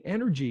 he's giving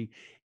energy,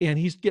 and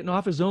he's getting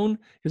off his own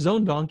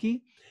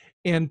donkey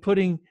and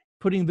putting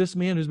putting this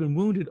man who's been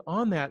wounded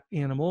on that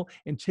animal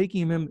and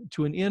taking him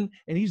to an inn,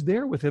 and he's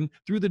there with him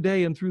through the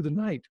day and through the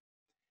night.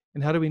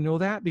 And how do we know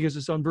that? Because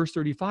it's on verse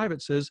 35,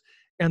 it says,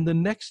 and the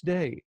next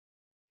day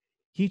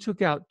he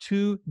took out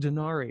 2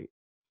 denarii.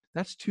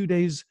 That's 2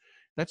 days,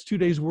 that's 2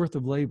 days worth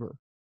of labor.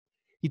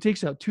 He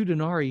takes out 2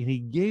 denarii and he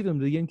gave them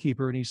to the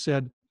innkeeper, and he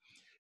said,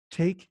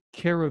 take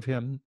care of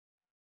him.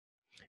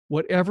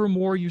 Whatever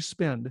more you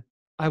spend,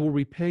 I will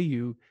repay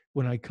you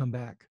when I come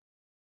back.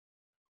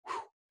 Whew.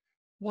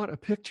 What a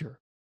picture.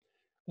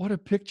 What a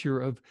picture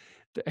of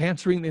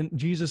answering in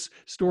Jesus'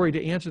 story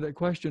to answer that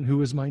question,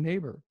 who is my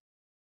neighbor?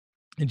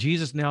 And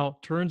Jesus now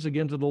turns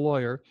again to the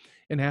lawyer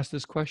and asks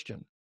this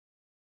question.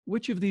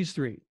 Which of these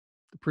 3,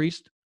 the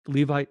priest, the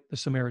Levite, the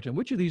Samaritan,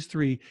 which of these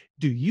 3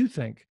 do you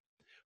think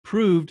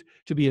proved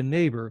to be a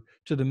neighbor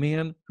to the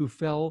man who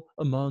fell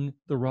among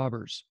the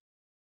robbers?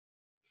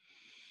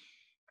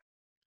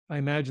 I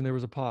imagine there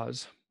was a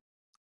pause.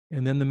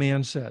 And then the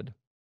man said,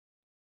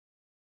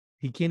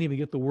 he can't even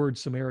get the word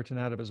Samaritan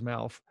out of his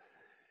mouth,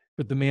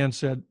 but the man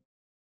said,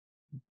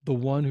 the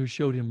one who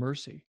showed him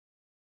mercy.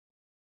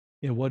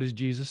 And what does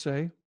Jesus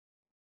say?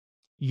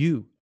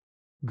 You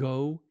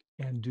go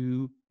and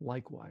do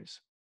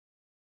likewise.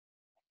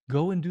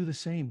 Go and do the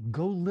same.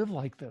 Go live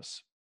like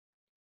this.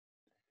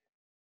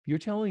 You're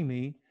telling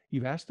me,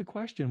 you've asked the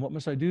question, what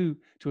must I do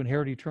to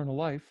inherit eternal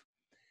life?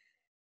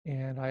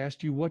 And I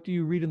asked you, what do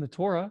you read in the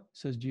Torah,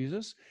 says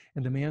Jesus.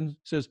 And the man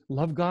says,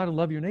 love God and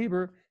love your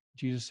neighbor.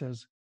 Jesus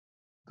says,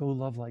 go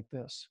love like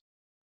this.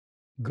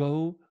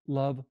 Go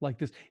love like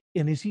this.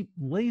 And as he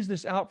lays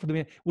this out for the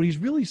man, what he's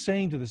really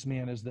saying to this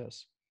man is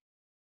this.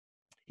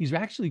 He's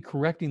actually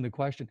correcting the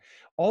question.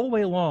 All the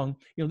way along,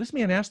 this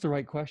man asked the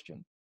right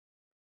question.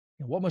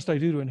 What must I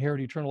do to inherit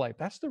eternal life?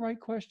 That's the right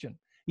question.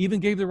 He even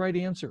gave the right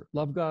answer.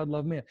 Love God,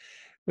 love man.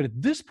 But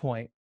at this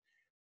point,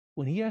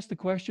 when he asked the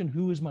question,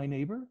 who is my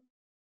neighbor?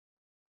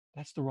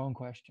 That's the wrong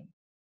question.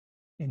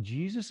 And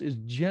Jesus is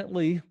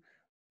gently,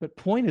 but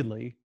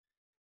pointedly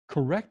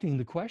correcting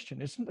the question.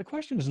 The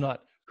question is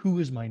not, who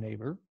is my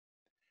neighbor?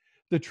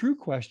 The true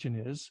question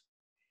is,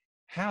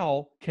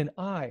 how can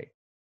I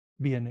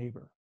be a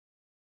neighbor?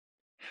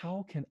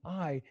 How can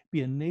I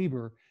be a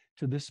neighbor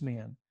to this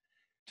man,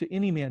 to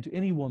any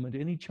woman, to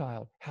any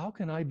child? How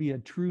can I be a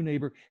true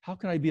neighbor? How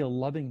can I be a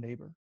loving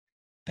neighbor?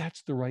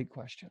 That's the right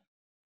question.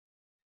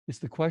 It's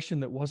the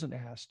question that wasn't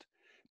asked,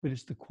 but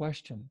it's the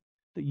question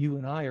that you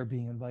and I are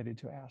being invited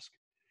to ask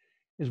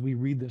as we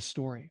read this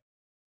story.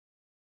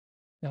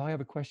 Now, I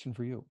have a question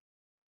for you.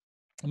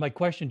 And my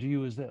question to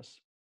you is this.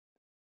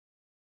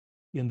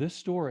 In this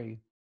story,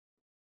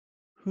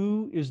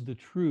 who is the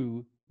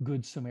true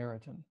Good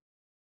Samaritan?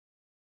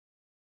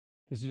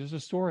 This is just a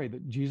story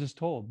that Jesus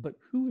told, but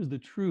who is the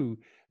true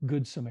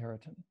Good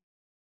Samaritan?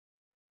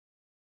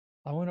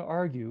 I want to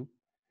argue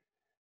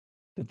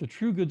that the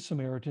true Good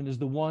Samaritan is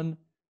the one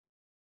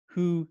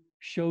who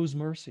shows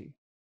mercy.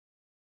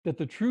 That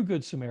the true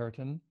Good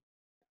Samaritan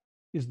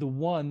is the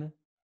one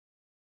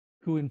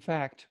who, in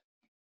fact,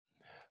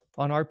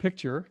 on our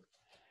picture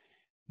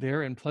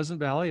there in Pleasant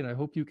Valley, and I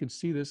hope you can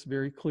see this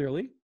very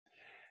clearly,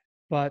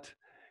 but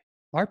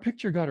our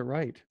picture got it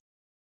right.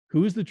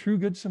 Who is the true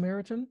Good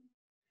Samaritan?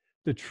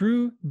 The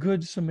true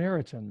Good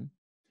Samaritan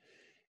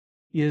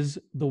is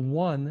the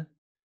one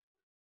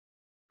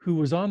who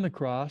was on the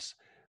cross,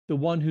 the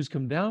one who's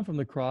come down from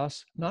the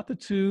cross, not the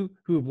 2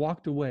 who have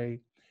walked away,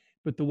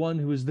 but the one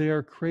who is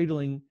there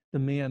cradling the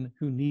man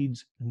who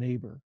needs a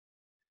neighbor.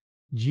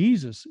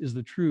 Jesus is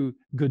the true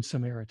Good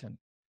Samaritan.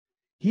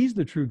 He's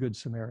the true Good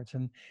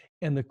Samaritan,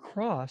 and the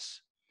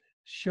cross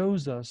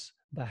shows us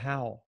the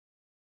how.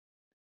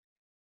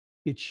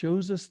 It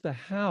shows us the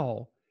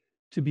how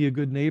to be a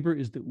good neighbor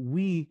is that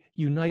we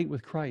unite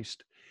with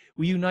Christ.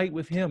 We unite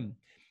with him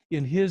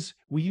in his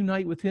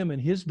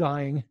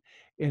dying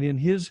and in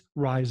his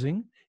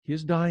rising,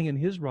 his dying and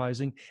his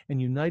rising, and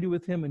united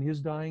with him in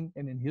his dying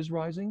and in his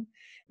rising,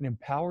 and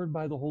empowered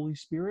by the Holy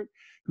Spirit,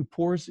 who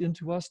pours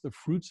into us the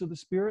fruits of the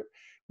Spirit,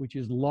 which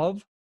is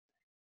love,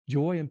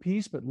 joy, and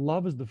peace, but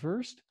love is the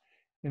first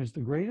and it's the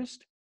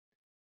greatest.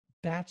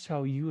 That's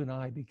how you and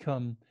I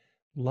become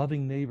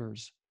loving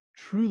neighbors,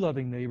 true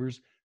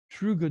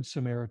Good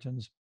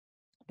Samaritans.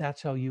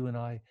 That's how you and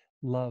I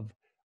love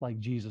like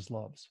Jesus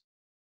loves.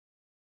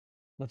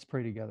 Let's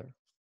pray together.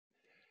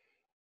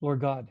 Lord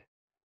God,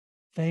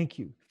 thank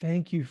you.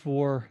 Thank you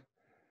for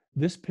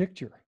this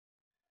picture,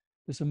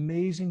 this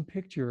amazing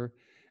picture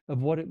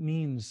of what it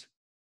means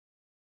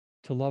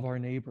to love our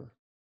neighbor.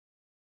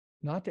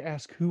 Not to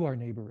ask who our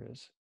neighbor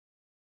is,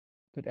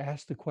 but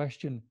ask the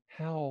question,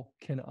 how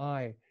can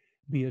I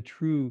be a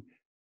true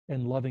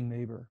and loving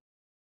neighbor?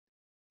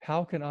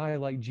 How can I,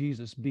 like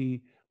Jesus,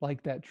 be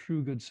like that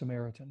true Good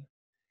Samaritan?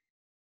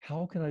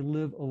 How can I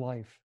live a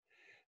life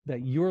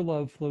that your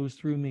love flows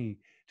through me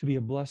to be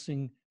a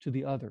blessing to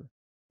the other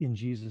in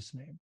Jesus'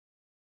 name?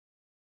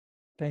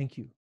 Thank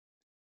you.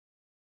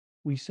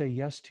 We say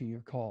yes to your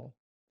call.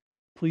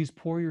 Please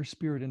pour your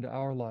Spirit into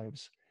our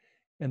lives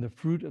and the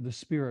fruit of the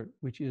Spirit,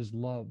 which is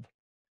love,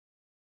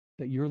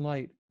 that your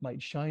light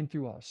might shine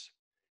through us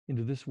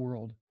into this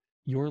world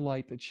your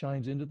light that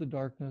shines into the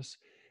darkness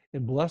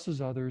and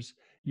blesses others,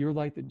 your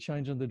light that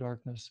shines into the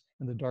darkness,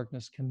 and the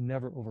darkness can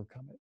never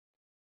overcome it.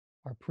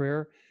 Our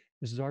prayer,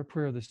 this is our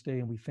prayer this day,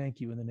 and we thank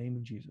you in the name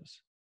of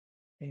Jesus.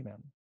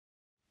 Amen.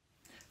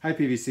 Hi,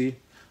 PVC.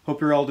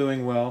 Hope you're all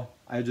doing well.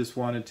 I just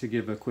wanted to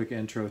give a quick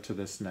intro to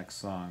this next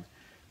song.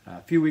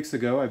 A few weeks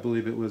ago, I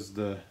believe it was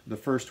the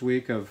first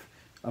week of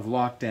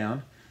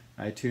lockdown,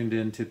 I tuned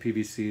into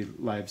PVC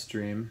live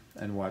stream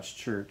and watched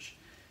church.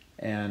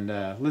 And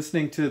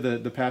listening to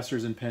the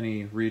pastors and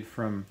Penny read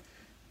from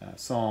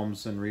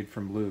Psalms and read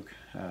from Luke,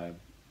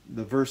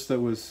 the verse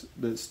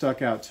that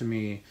stuck out to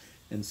me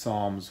in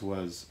Psalms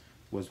was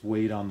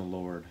wait on the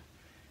Lord.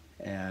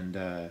 And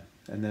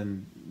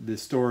then the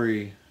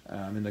story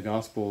in the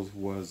Gospels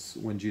was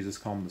when Jesus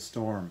calmed the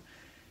storm.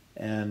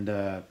 And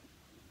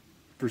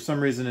for some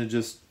reason,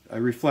 I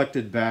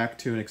reflected back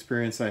to an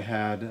experience I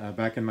had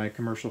back in my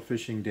commercial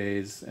fishing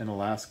days in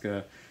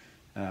Alaska.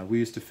 We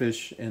used to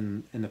fish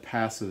in the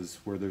passes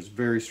where there's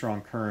very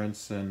strong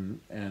currents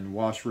and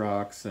wash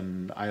rocks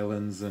and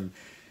islands and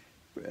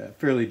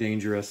fairly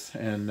dangerous.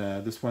 And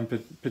this one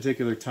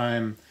particular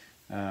time,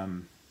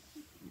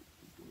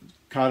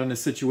 caught in a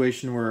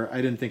situation where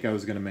I didn't think I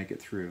was going to make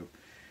it through.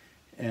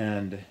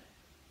 And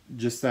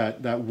just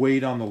that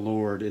weight on the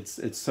Lord, it's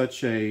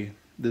such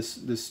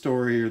this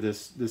story or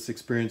this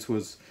experience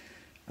was,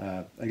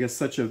 I guess,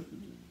 such a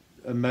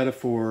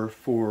metaphor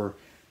for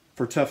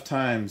tough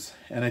times.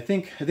 And I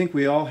think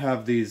we all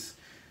have these,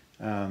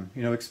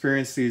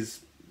 experience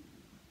these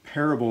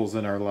parables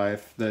in our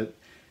life that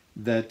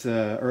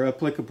are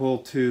applicable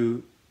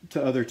to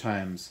other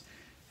times.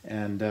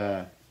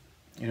 And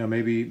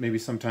maybe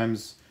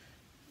sometimes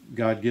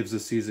God gives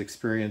us these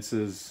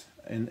experiences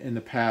in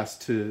the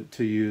past to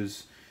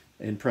use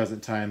in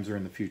present times or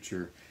in the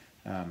future.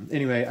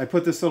 Anyway, I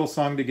put this little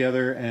song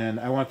together, and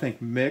I want to thank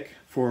Mick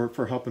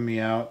for helping me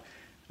out.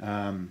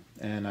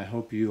 And I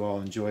hope you all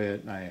enjoy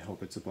it, and I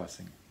hope it's a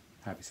blessing.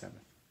 Happy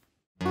Sabbath.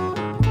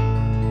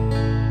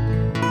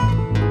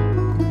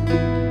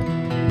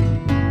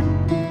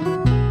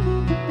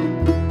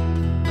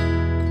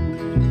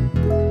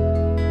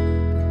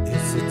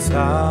 It's the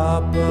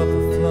top of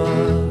a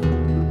flood,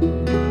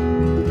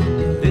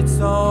 but it's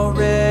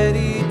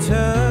already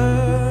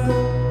turned.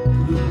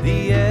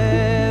 The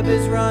ebb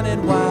is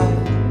running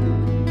wild.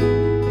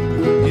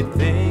 You'd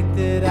think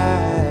that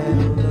I'd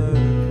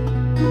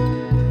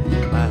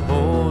learned. My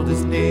hold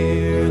is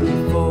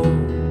nearly full.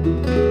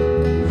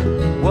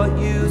 What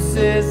use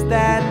is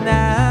that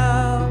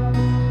now?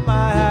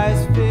 My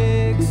eyes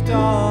fixed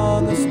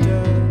on the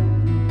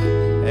stern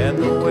and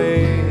the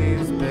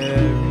waves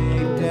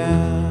bearing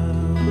down.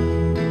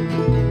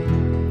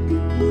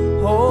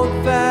 Hold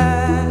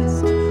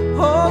fast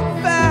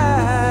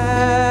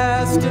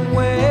and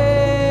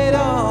wait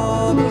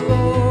on the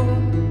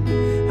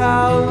Lord.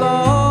 How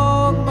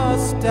long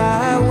must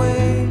I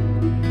wait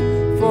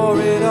for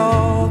it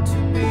all to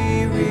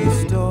be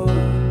restored?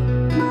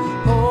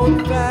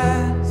 Hold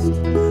fast,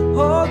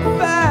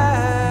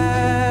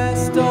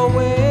 I'll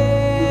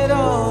wait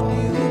on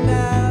you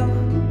now.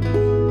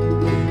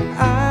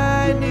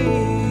 I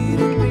need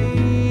a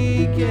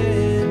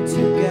beacon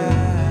to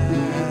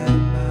guide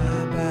my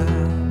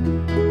path.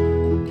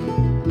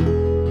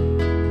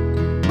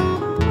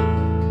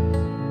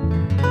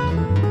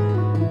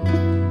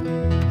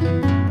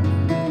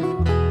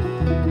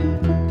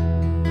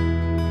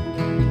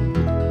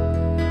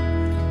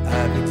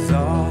 I've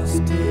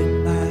exhausted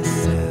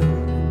myself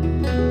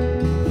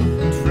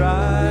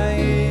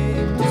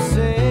trying to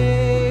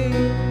save.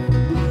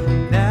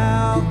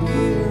 Now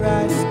here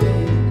I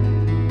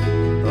stand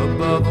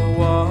above a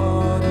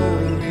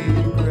watery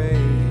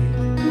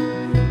grave.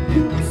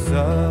 It was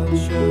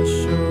such a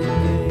sure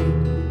thing,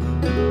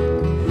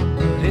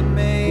 but it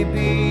may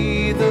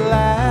be the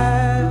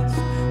last.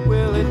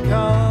 Will it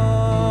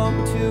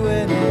come to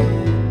an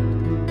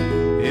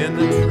end in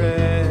the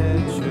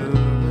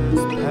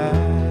treacherous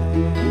past?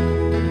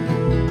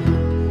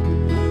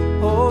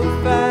 Hold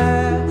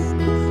fast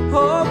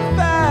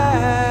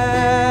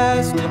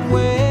and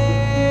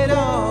wait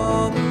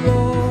on the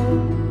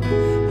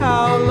Lord.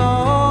 How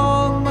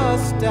long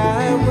must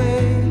I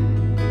wait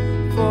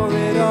for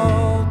it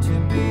all to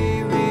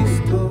be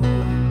restored?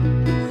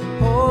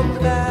 Hold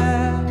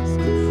fast,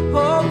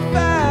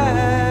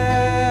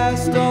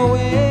 I'll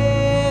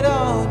wait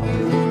on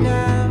you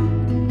now.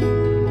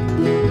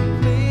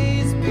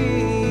 Please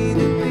be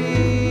the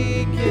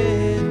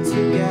beacon to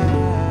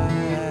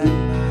guide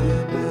my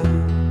path.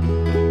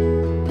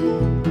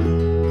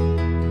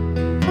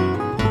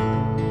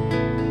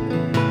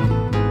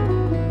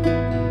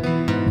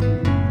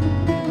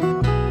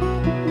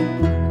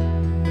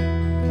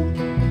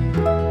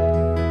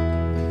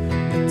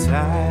 The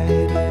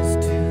tide is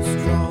too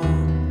strong,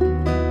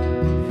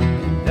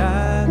 and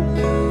I'm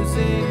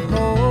losing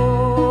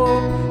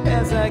hope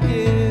as I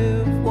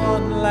give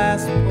one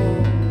last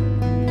pull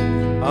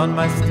on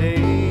my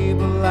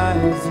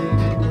stabilizing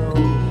rope.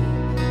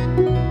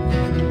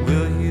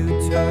 Will you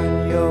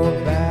turn your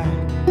back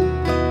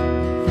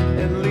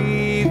and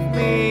leave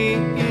me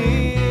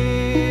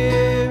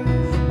here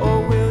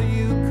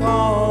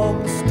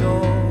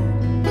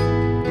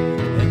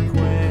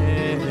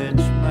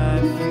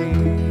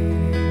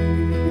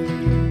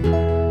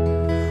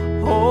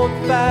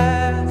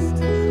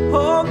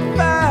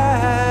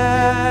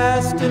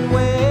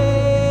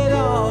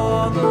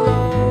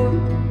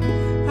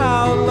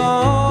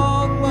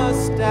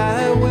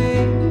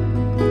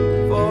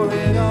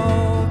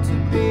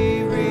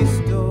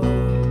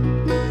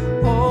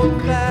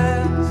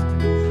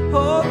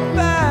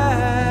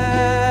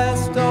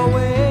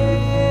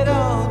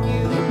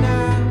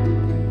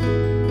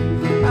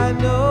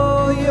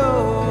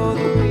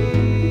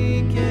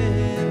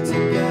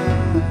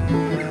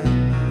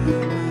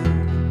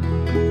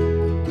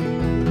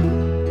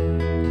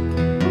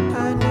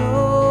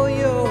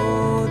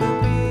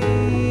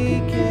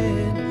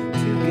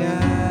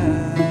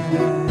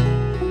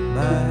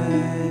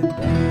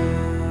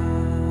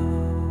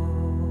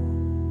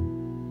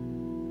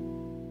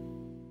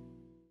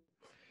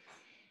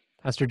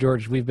Pastor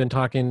George, we've been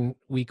talking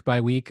week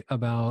by week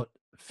about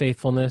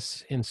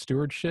faithfulness in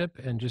stewardship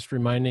and just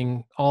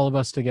reminding all of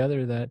us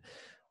together that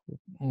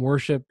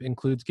worship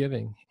includes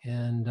giving.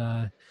 And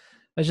I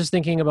was just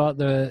thinking about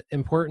the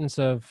importance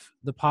of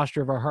the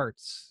posture of our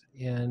hearts.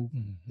 And,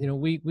 you know,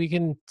 we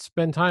can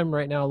spend time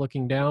right now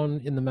looking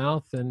down in the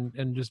mouth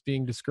and just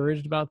being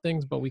discouraged about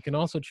things, but we can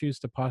also choose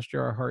to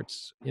posture our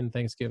hearts in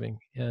thanksgiving.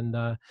 And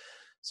and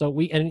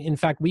in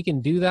fact, we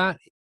can do that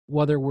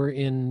whether we're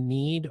in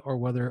need or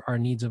whether our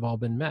needs have all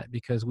been met,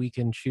 because we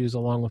can choose,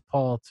 along with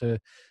Paul, to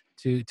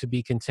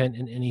be content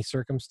in any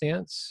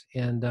circumstance.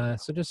 And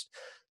so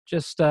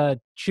just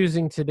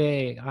choosing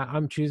today,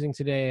 I'm choosing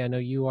today, I know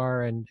you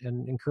are, and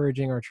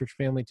encouraging our church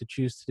family to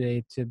choose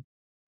today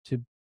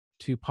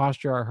to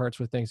posture our hearts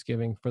with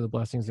thanksgiving for the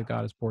blessings that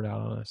God has poured out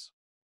on us.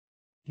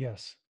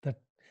 Yes,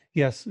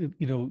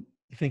 you know,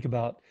 think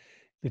about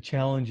the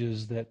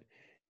challenges that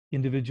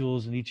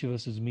individuals and each of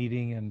us is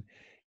meeting, and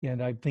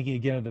I'm thinking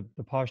again of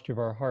the posture of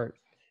our heart,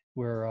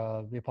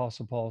 where the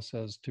Apostle Paul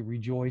says to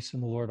rejoice in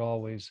the Lord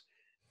always.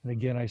 And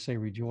again, I say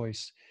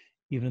rejoice,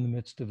 even in the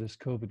midst of this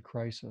COVID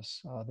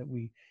crisis, that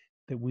we,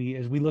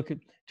 as we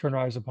turn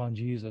our eyes upon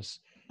Jesus,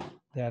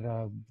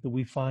 that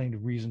we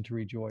find reason to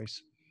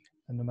rejoice,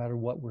 and no matter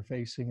what we're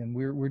facing. And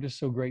we're just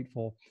so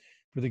grateful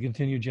for the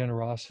continued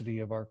generosity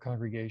of our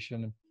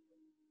congregation,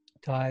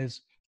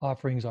 tithes,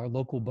 offerings, our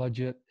local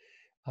budget.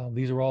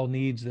 These are all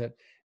needs that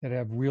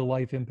have real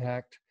life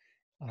impact.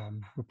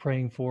 We're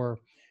praying for,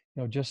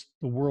 you know, just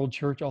the world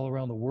church all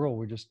around the world.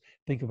 We just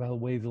think about the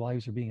way the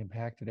lives are being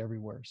impacted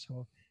everywhere.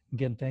 So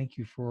again, thank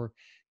you for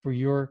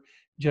your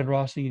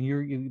generosity,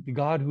 and the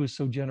God who is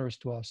so generous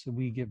to us, that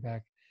we give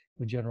back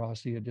with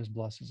generosity that just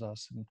blesses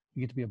us, and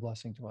we get to be a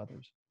blessing to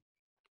others.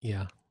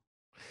 Yeah.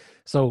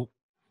 So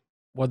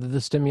whether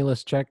the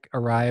stimulus check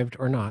arrived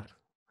or not,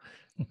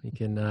 we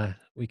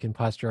can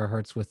posture our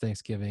hearts with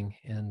thanksgiving.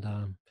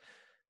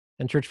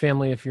 And church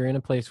family, if you're in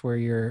a place where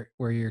you're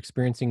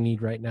experiencing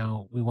need right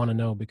now, we want to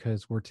know,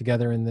 because we're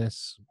together in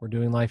this. We're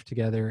doing life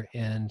together,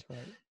 and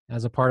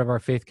as a part of our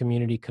faith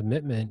community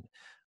commitment,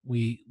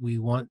 we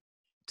want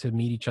to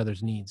meet each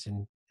other's needs,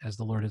 and as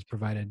the Lord has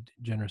provided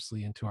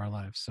generously into our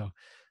lives. So,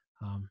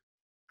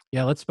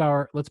 let's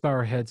bow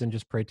our heads and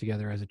just pray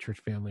together as a church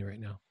family right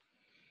now.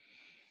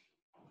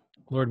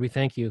 Lord, we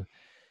thank you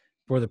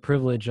for the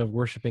privilege of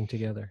worshiping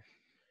together,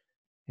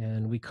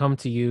 and we come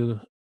to you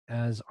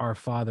as our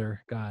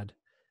Father, God,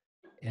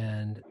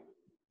 and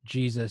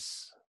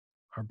Jesus,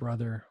 our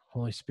brother,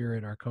 Holy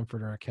Spirit, our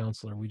comforter, our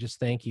counselor. We just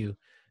thank you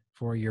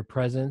for your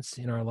presence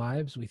in our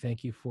lives. We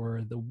thank you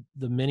for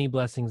the many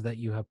blessings that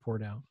you have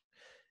poured out.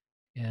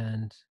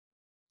 And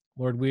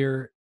Lord,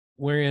 we're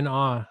in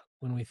awe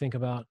when we think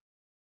about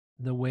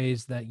the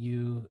ways that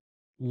you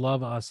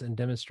love us and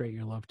demonstrate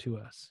your love to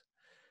us.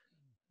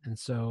 And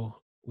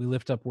so we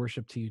lift up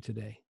worship to you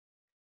today.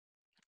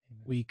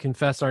 We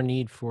confess our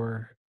need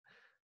for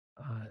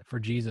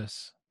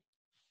Jesus,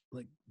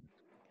 like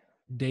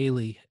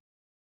daily,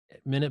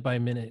 minute by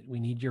minute.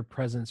 We need your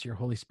presence, your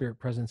Holy Spirit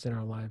presence in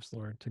our lives,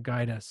 Lord, to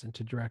guide us and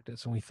to direct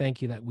us. And we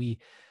thank you that we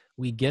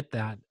get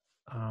that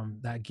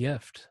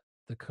gift.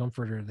 The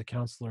comforter, the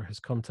counselor has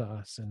come to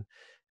us and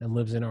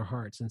lives in our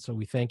hearts. And so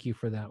we thank you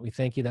for that. We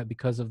thank you that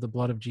because of the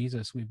blood of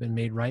Jesus, we've been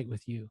made right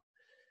with you.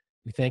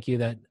 We thank you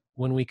that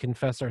when we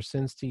confess our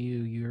sins to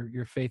you,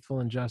 you're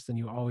faithful and just, and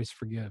you always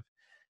forgive.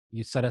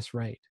 You set us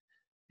right.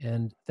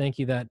 And thank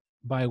you that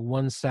by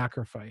one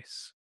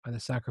sacrifice, by the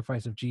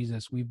sacrifice of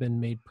Jesus, we've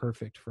been made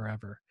perfect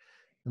forever.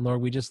 And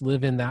Lord, we just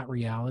live in that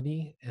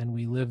reality, and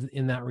we live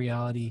in that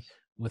reality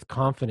with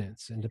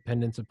confidence and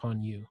dependence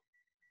upon you.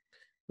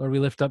 Lord, we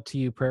lift up to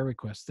you prayer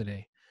requests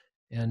today.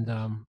 And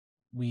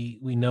we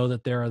know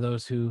that there are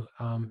those who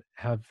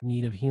have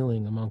need of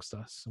healing amongst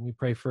us. And we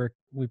pray for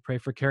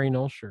Carrie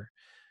Nolsher.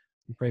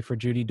 We pray for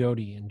Judy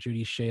Doty and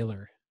Judy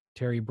Shaler,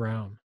 Terry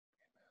Brown.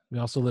 We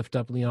also lift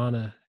up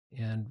Liana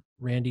and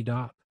Randy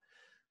Dopp.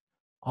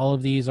 All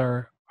of these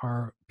are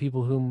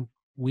people whom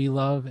we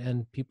love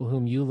and people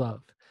whom you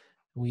love.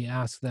 We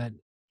ask that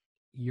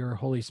your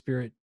Holy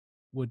Spirit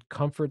would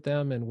comfort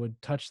them and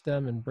would touch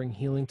them and bring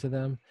healing to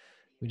them.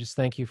 We just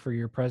thank you for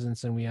your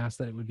presence, and we ask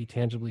that it would be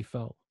tangibly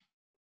felt.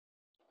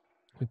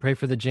 We pray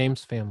for the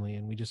James family,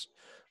 and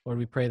Lord,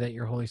 we pray that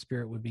your Holy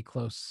Spirit would be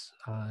close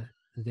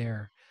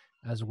there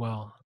as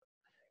well.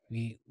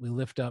 We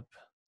lift up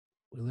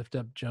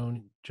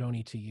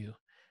Joni to you.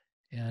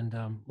 And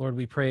Lord,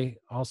 we pray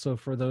also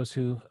for those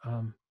who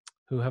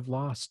have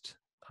lost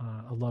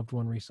a loved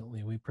one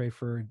recently. We pray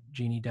for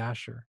Jeannie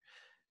Dasher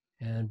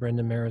and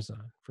Brenda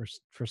Marazon,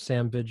 for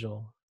Sam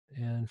Vigil,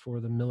 and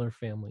for the Miller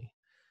family.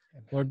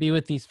 Amen. Lord, be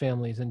with these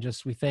families, and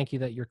we thank you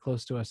that you're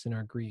close to us in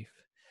our grief.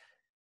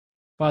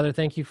 Father,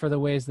 thank you for the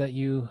ways that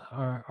you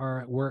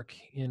are at work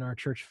in our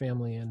church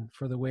family, and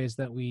for the ways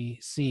that we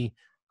see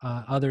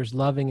others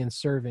loving and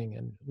serving,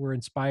 and we're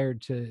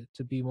inspired to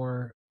be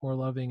more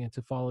loving and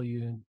to follow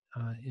you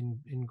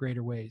in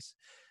greater ways.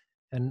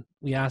 And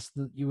we ask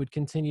that you would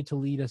continue to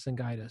lead us and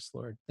guide us,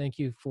 Lord. Thank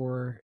you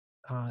for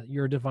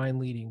your divine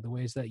leading, the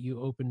ways that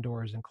you open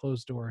doors and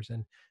close doors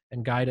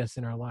and guide us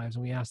in our lives.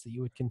 And we ask that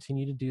you would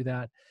continue to do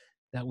that,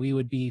 that we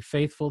would be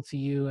faithful to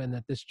you, and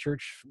that this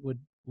church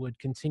would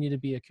continue to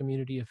be a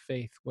community of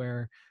faith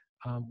where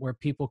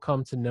people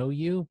come to know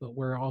you, but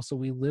where also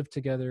we live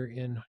together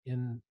in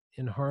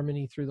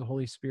harmony through the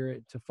Holy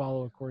Spirit to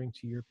follow according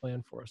to your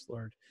plan for us,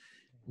 Lord.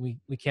 We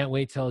can't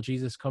wait till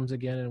Jesus comes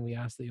again, and we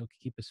ask that you'll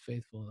keep us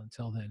faithful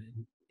until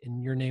then.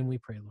 In your name we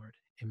pray, Lord.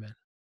 Amen.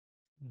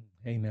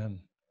 Amen.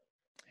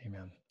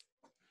 Amen.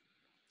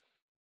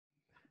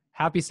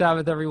 Happy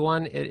Sabbath,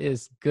 everyone. It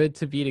is good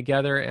to be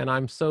together, and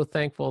I'm so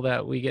thankful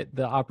that we get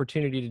the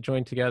opportunity to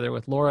join together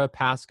with Laura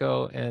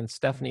Pasco and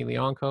Stephanie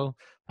Leonco.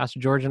 Pastor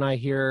George and I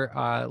here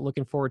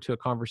looking forward to a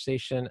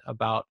conversation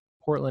about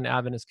Portland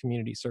Adventist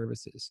Community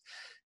Services.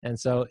 And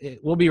so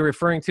we'll be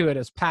referring to it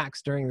as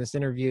PAX during this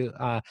interview.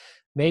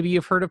 Maybe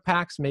you've heard of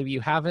PAX, maybe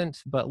you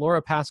haven't, but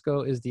Laura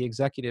Pasco is the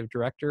executive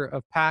director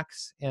of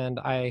PAX. And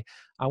I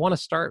want to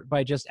start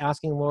by just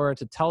asking Laura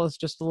to tell us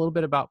just a little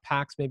bit about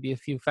PAX, maybe a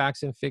few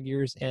facts and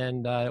figures,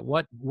 and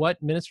what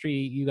ministry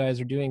you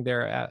guys are doing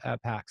there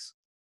at PAX.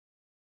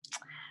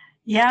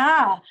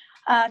 Yeah,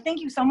 thank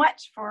you so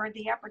much for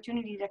the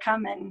opportunity to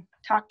come and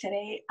talk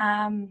today.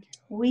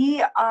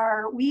 We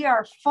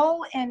are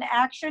full in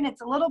action.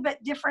 It's a little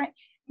bit different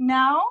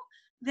now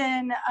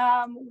than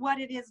what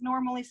it is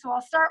normally. So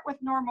I'll start with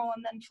normal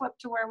and then flip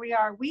to where we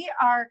are. We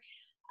are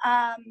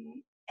a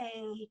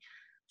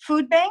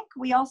food bank.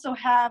 We also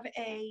have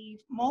a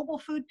mobile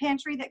food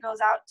pantry that goes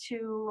out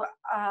to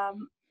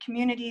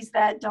communities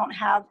that don't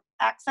have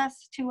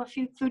access to a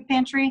food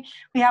pantry.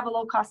 We have a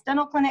low-cost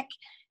dental clinic,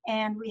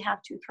 and we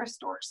have 2 thrift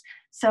stores.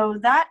 So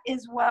that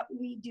is what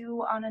we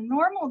do on a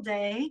normal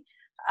day.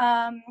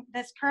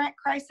 This current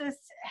crisis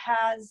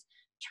has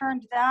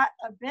turned that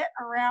a bit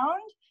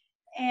around,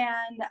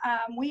 and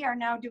we are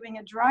now doing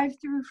a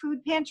drive-through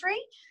food pantry,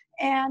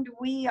 and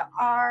we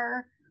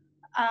are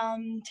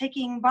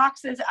taking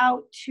boxes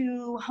out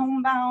to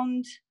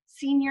homebound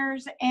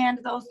seniors and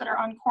those that are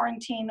on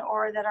quarantine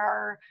or that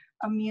are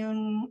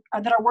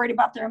worried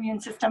about their immune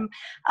system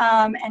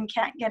and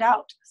can't get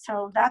out.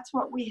 So that's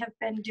what we have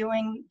been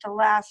doing the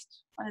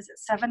last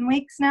 7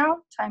 weeks now.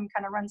 Time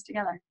kind of runs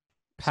together.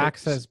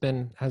 PAX has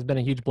been a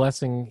huge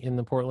blessing in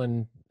the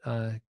Portland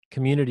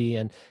community,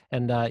 and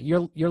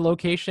your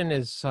location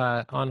is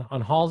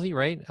on Halsey,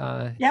 right?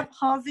 Yep,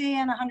 Halsey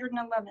and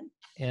 111th.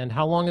 And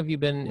how long have you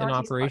been in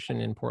operation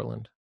Portland. in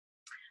Portland?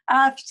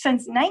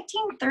 Since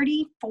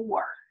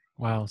 1934.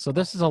 Wow. So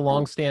this is a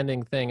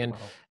long-standing thing.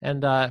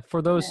 And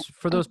for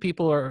those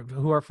people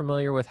who are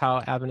familiar with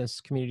how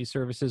Adventist Community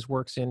Services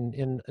works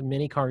in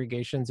many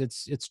congregations,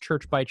 it's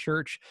church by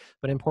church.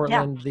 But in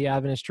Portland, the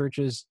Adventist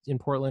churches in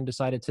Portland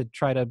decided to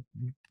try to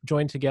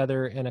join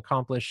together and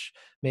accomplish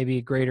maybe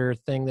a greater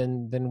thing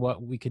than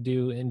what we could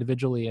do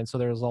individually. And so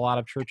there's a lot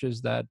of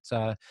churches that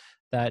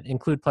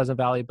include Pleasant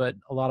Valley, but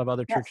a lot of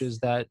other churches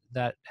that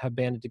have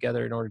banded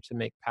together in order to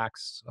make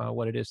PAX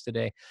what it is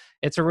today.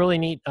 It's a really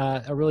neat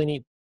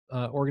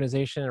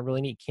organization, a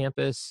really neat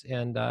campus,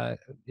 and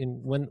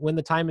when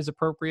the time is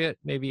appropriate,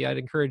 maybe I'd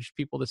encourage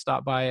people to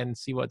stop by and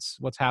see what's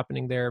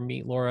happening there,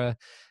 meet Laura,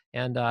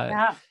 and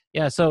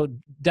so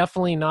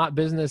definitely not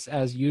business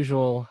as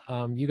usual.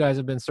 You guys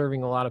have been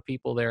serving a lot of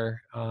people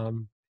there. How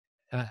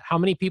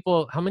many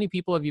people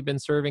have you been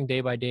serving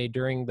day by day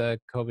during the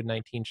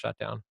COVID-19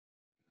 shutdown?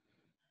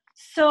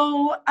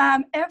 So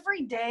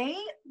every day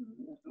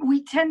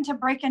we tend to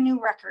break a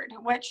new record,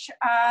 which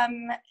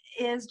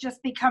is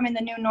just becoming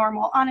the new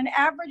normal. On an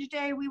average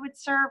day, we would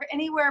serve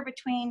anywhere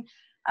between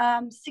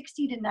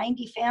 60 to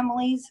 90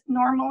 families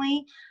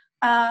normally.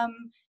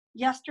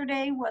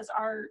 Yesterday was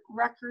our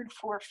record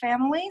for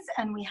families,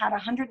 and we had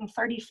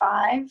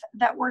 135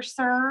 that were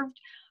served.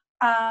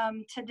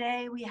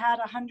 Today we had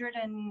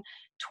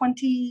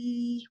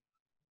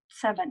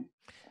 127.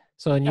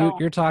 So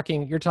you're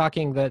talking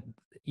that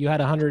you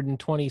had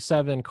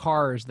 127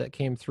 cars that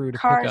came through to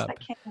pick up. That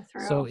came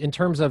through. So in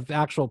terms of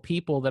actual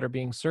people that are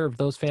being served,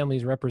 those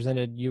families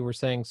represented, you were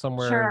saying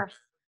somewhere. Sure.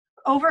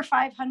 Over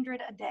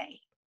 500 a day.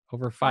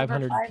 Over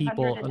 500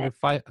 people,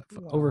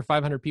 over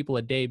 500 people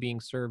a day being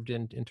served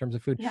in terms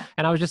of food. Yeah.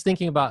 And I was just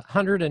thinking about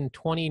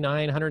 129,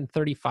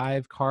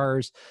 135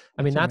 cars.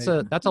 I mean, that's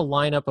a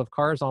lineup of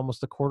cars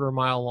almost a quarter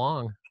mile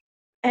long.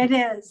 It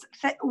is.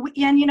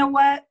 And you know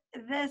what?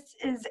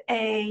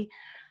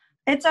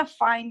 It's a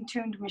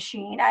fine-tuned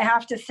machine. I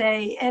have to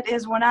say, it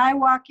is. When I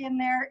walk in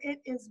there, it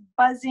is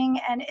buzzing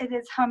and it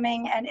is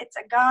humming, and it's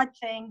a God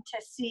thing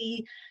to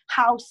see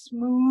how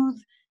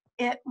smooth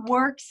it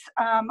works.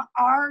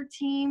 Our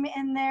team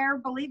in there,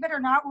 believe it or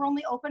not, we're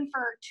only open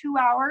for 2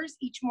 hours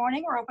each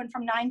morning. We're open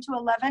from 9 to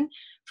 11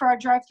 for our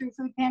drive-through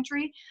food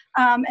pantry.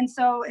 And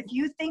so if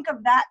you think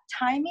of that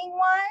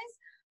timing-wise,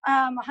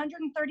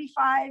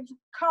 135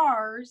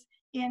 cars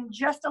in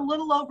just a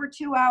little over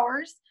 2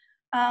 hours,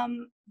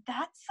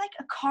 that's like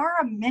a car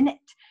a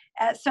minute.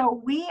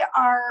 So we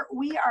are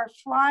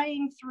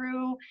flying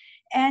through,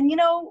 and you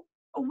know,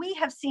 I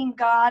have seen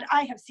God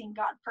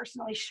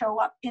personally show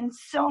up in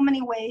so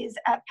many ways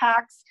at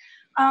PAX.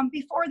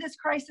 before this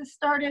crisis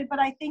started, but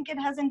I think it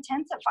has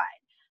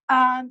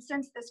intensified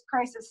since this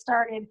crisis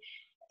started.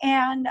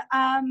 And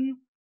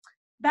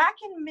back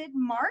in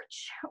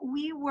mid-March,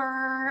 we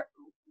were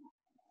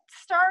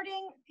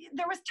starting,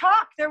 there was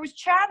talk, there was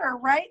chatter,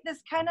 right?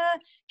 This kind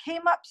of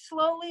came up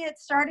slowly. It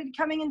started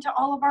coming into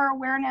all of our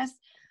awareness.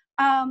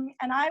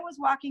 And I was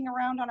walking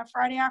around on a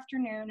Friday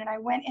afternoon, and I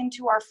went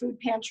into our food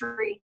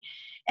pantry,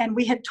 and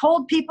we had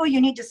told people you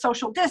need to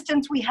social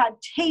distance. We had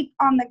tape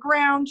on the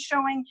ground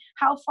showing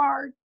how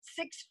far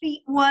 6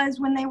 feet was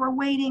when they were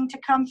waiting to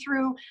come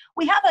through.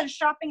 We have a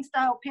shopping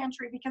style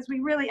pantry because we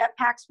really, at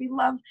PAX, we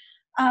love,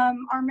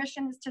 our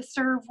mission is to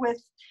serve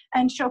with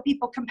and show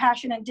people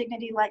compassion and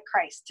dignity like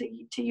Christ,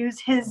 to use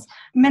his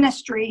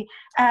ministry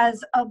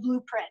as a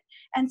blueprint.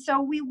 And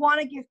so we want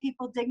to give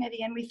people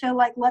dignity, and we feel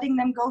like letting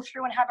them go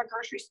through and have a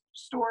grocery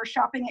store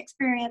shopping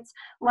experience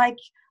like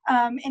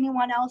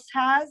anyone else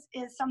has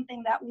is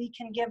something that we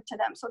can give to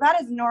them. So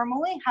that is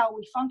normally how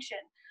we function.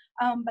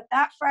 But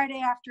that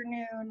Friday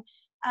afternoon,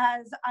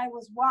 as I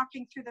was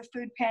walking through the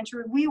food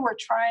pantry, we were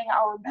trying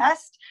our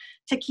best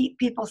to keep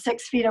people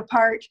 6 feet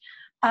apart.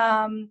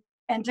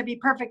 And to be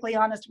perfectly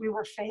honest, we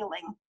were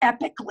failing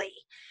epically.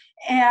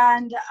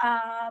 And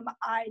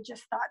I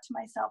just thought to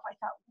myself, I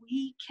thought,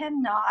 we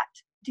cannot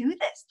do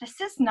this.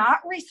 This is not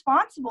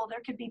responsible.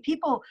 There could be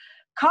people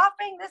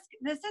coughing.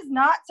 This is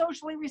not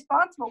socially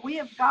responsible. We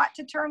have got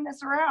to turn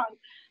this around.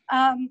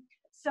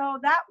 So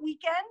that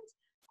weekend,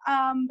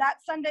 that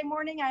Sunday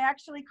morning, I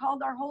actually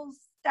called our whole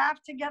staff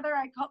together.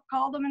 I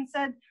called them and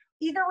said,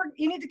 either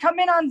you need to come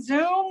in on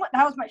Zoom.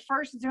 That was my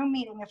first Zoom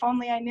meeting. If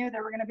only I knew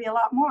there were going to be a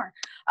lot more.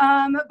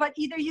 But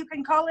either you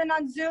can call in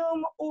on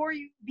Zoom or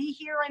you be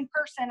here in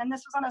person. And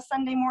this was on a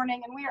Sunday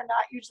morning, and we are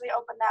not usually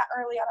open that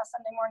early on a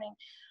Sunday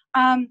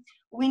morning.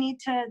 We need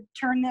to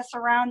turn this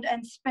around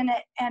and spin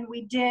it. And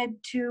we did,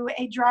 to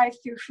a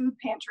drive-through food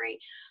pantry.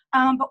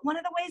 But one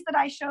of the ways that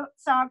I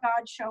saw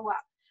God show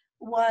up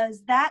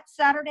was that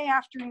Saturday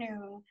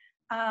afternoon.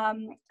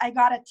 I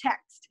got a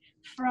text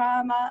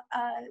from a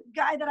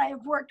guy that I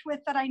have worked with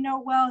that I know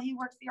well. He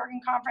works the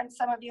Oregon Conference.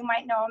 Some of you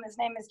might know him. His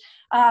name is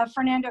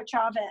Fernando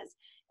Chavez.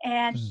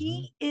 And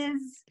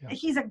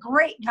he's a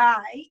great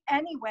guy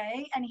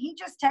anyway. And he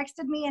just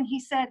texted me and he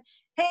said,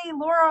 hey,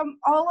 Laura,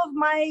 all of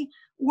my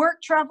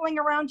work traveling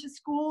around to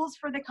schools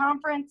for the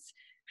conference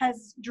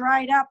has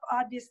dried up,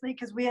 obviously,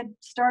 because we had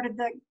started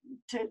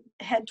to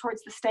head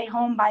towards the stay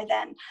home by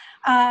then.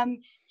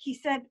 He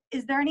said,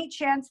 is there any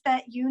chance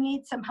that you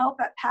need some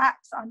help at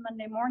PAX on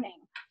Monday morning?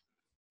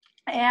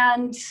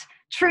 And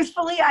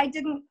truthfully, I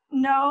didn't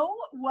know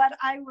what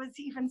I was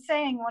even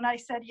saying when I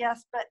said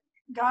yes, but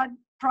God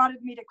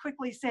prodded me to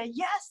quickly say,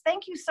 yes,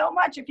 thank you so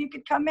much. If you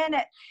could come in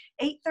at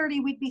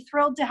 8:30, we'd be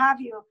thrilled to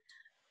have you.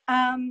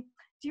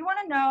 Do you want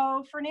to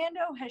know,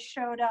 Fernando has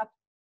showed up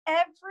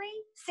every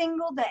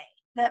single day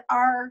that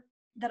our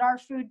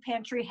food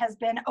pantry has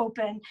been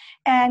open.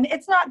 And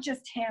it's not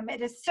just him,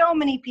 it is so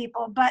many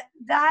people, but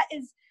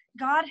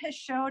God has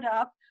showed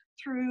up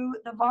through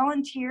the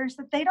volunteers,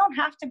 that they don't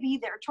have to be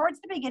there. Towards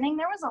the beginning,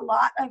 there was a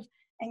lot of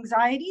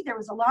anxiety. There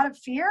was a lot of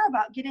fear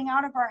about getting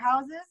out of our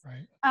houses.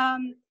 Right.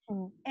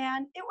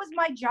 And it was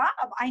my job.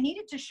 I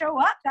needed to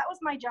show up. That was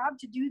my job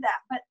to do that.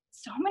 But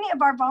so many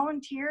of our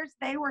volunteers,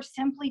 they were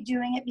simply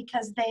doing it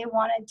because they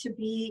wanted to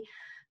be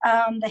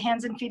the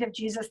hands and feet of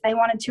Jesus. They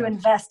wanted to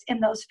invest in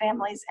those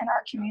families in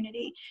our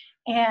community.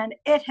 And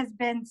it has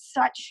been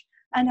such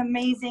an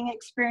amazing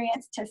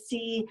experience to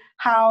see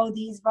how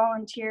these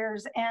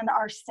volunteers and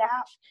our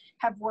staff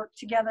have worked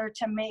together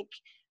to make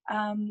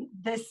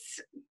this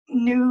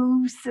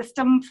new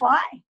system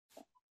fly.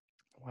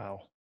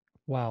 Wow.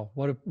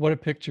 What a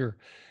picture.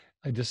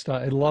 I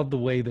love the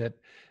way that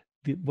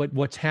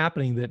what's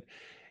happening, that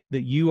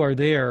you are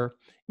there.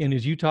 And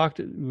as we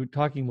were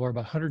talking more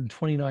about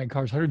 129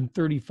 cars,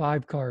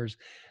 135 cars,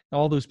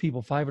 all those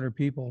people, 500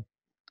 people,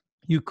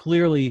 you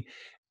clearly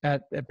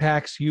at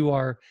PAX, you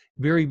are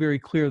very, very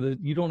clear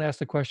that you don't ask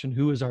the question,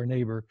 who is our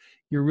neighbor?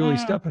 You're really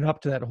stepping up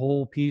to that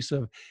whole piece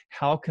of,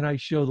 how can I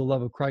show the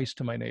love of Christ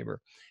to my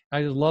neighbor?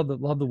 I just love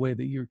the way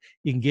that your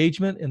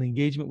engagement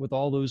with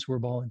all those who are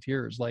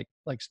volunteers, like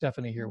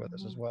Stephanie here with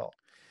us as well.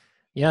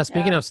 Yeah,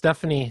 speaking of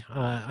Stephanie,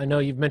 I know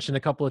you've mentioned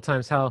a couple of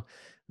times how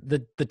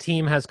the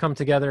team has come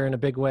together in a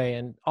big way,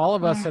 and all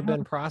of us have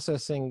been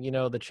processing,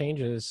 the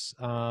changes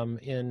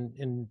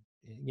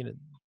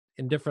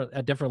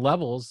at different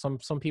levels.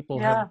 Some people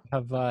have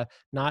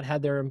not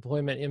had their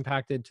employment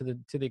impacted to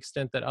the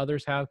extent that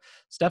others have.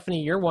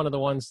 Stephanie, you're one of the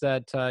ones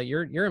that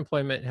your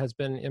employment has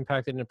been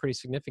impacted in a pretty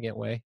significant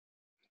way.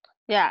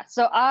 Yeah,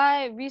 so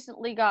I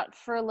recently got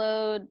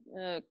furloughed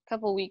a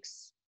couple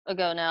weeks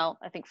ago now,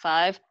 I think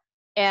 5.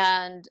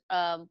 And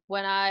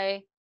when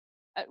I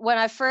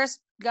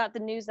first got the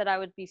news that I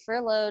would be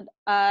furloughed,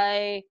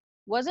 I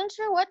wasn't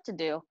sure what to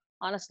do,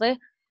 honestly.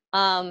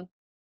 And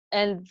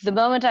the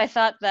moment I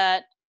thought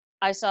that,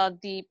 I saw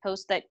the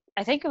post that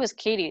I think it was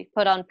Katie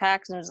put on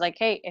PAX and was like,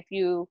 hey, if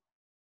you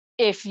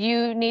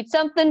need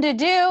something to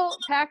do,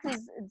 PAX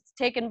is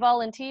taking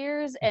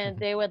volunteers and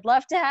they would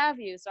love to have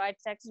you. So I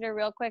texted her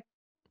real quick,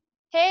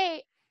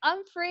 hey,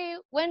 I'm free.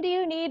 When do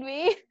you need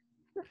me?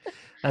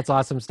 That's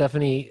awesome,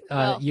 Stephanie.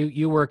 So,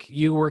 You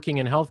working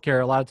in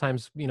healthcare. A lot of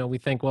times, we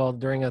think, well,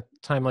 during a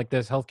time like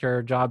this,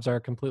 healthcare jobs are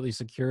completely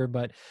secure,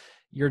 but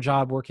your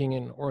job working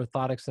in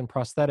orthotics and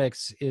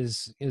prosthetics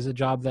is a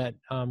job that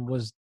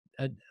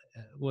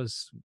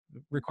was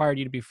required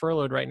you to be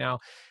furloughed right now.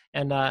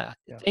 And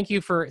thank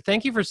you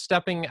for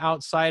stepping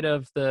outside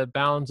of the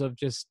bounds of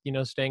just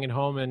staying at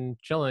home and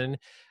chilling,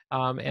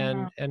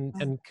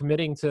 and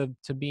committing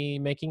to be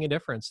making a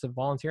difference, to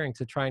volunteering,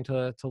 to trying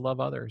to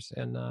love others.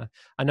 And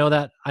I know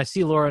that I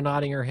see Laura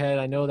nodding her head.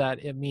 I know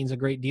that it means a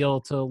great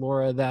deal to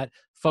Laura that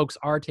folks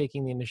are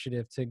taking the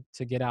initiative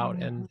to get out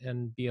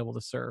and be able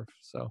to serve.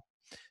 So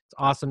it's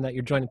awesome that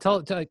you're joining.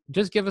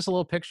 Just give us a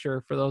little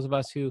picture for those of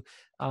us who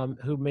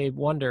may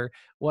wonder,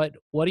 what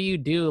do you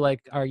do? Like,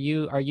 are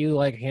you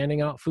like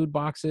handing out food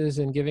boxes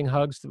and giving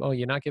hugs? Oh,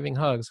 you're not giving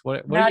hugs.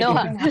 What are you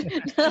doing?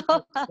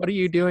 What are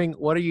you doing?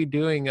 What are you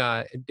doing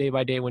day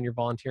by day when you're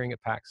volunteering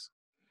at PAX?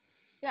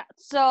 Yeah.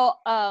 So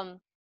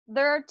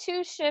there are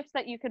two shifts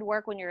that you could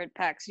work when you're at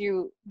PAX.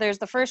 There's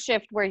the first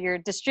shift where you're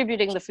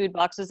distributing the food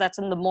boxes. That's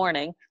in the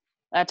morning.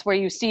 That's where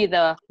you see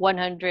the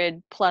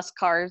 100 plus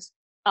cars.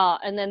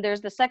 And then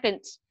there's the second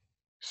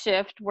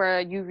shift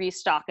where you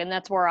restock, and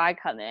that's where I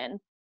come in.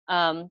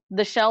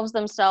 The shelves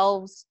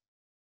themselves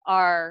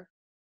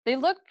they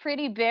look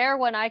pretty bare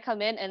when I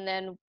come in, and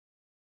then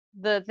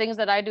the things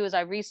that I do is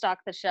I restock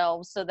the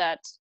shelves so that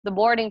the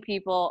morning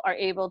people are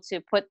able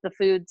to put the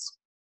foods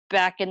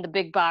back in the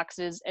big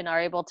boxes and are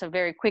able to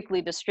very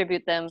quickly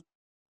distribute them,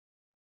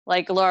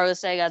 like Laura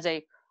was saying, as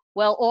a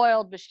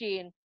well-oiled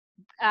machine,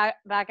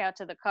 back out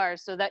to the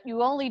cars, so that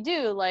you only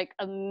do like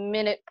a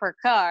minute per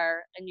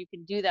car, and you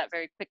can do that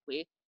very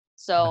quickly.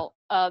 So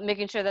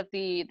making sure that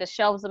the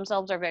shelves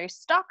themselves are very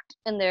stocked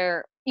and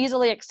they're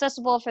easily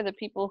accessible for the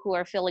people who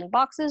are filling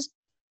boxes.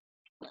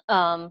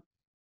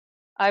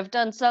 I've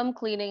done some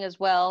cleaning as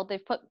well.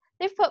 They've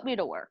put me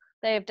to work.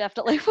 They have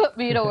definitely put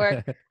me to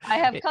work. I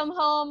have come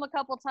home a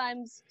couple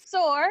times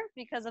sore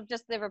because of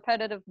just the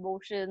repetitive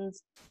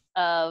motions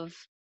of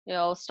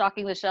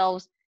stocking the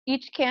shelves.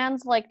 Each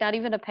can's like not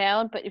even a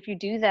pound, but if you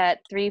do that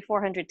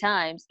 300-400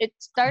 times, it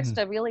starts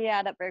to really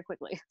add up very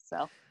quickly.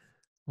 So,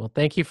 well,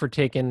 thank you for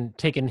taking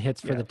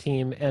hits for the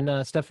team.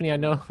 And Stephanie, I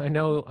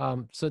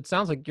know. So it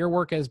sounds like your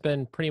work has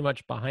been pretty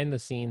much behind the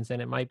scenes,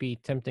 and it might be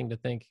tempting to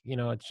think,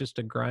 it's just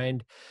a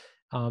grind,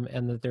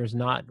 and that there's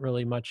not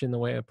really much in the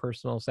way of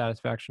personal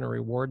satisfaction or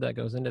reward that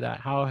goes into that.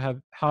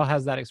 How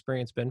has that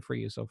experience been for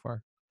you so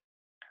far?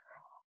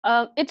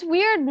 It's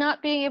weird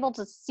not being able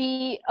to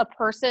see a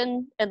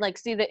person and like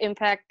see the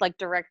impact like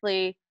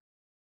directly,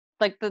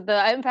 like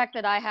the impact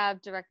that I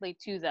have directly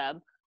to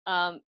them.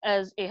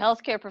 As a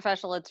healthcare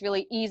professional, it's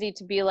really easy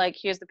to be like,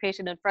 here's the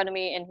patient in front of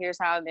me and here's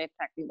how I'm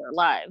impacting their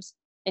lives,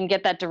 and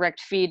get that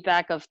direct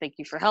feedback of, thank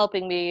you for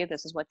helping me.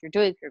 This is what you're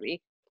doing for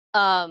me.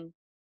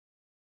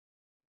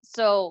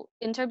 So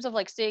in terms of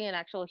like seeing an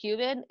actual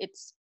human,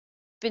 it's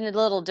been a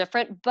little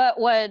different. But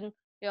when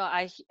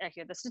I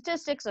hear the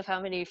statistics of how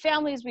many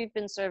families we've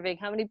been serving,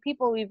 how many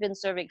people we've been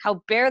serving,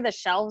 how bare the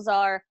shelves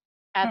are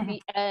at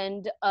the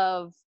end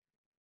of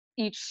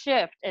each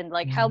shift, and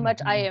like how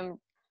much I am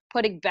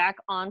putting back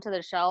onto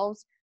the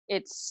shelves,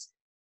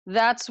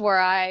 that's where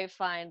I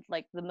find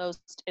like the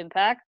most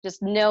impact.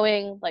 Just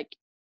knowing like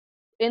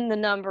in the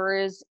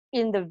numbers,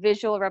 in the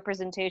visual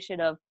representation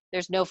of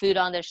there's no food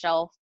on the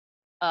shelf.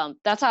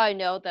 That's how I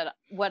know that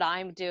what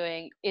I'm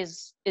doing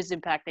is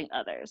impacting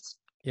others.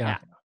 Yeah.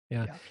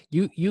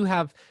 You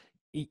have,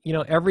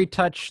 every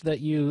touch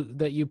that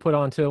you put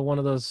onto one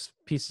of those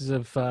pieces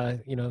of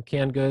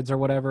canned goods or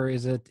whatever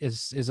is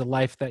a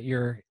life that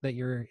you're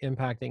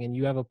impacting, and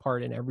you have a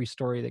part in every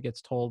story that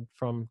gets told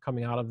from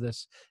coming out of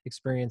this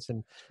experience.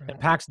 And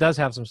PAX does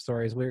have some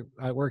stories.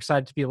 We're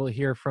excited to be able to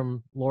hear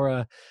from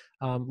Laura.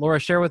 Laura,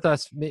 share with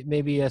us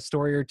maybe a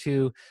story or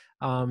two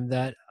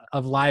that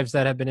of lives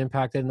that have been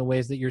impacted in the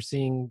ways that you're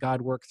seeing God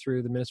work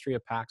through the ministry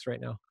of PAX right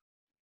now.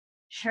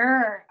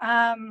 Sure.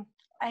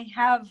 I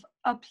have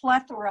a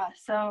plethora,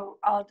 so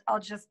I'll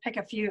just pick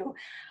a few.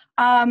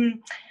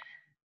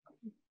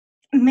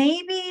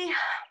 Maybe.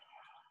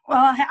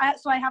 Well,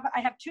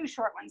 I have two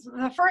short ones.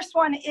 The first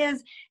one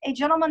is a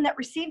gentleman that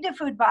received a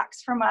food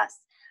box from us,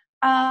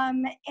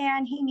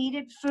 and he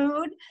needed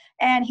food,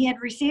 and he had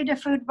received a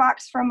food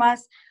box from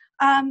us.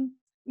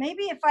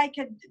 Maybe if I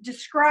could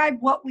describe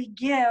what we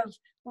give,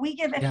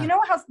 if you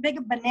know how big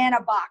a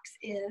banana box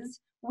is,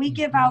 we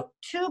give out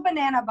 2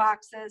 banana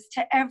boxes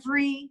to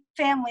every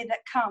family that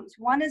comes.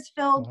 One is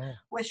filled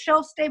with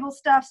shelf-stable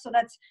stuff, so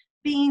that's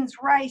beans,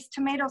 rice,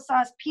 tomato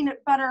sauce,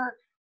 peanut butter,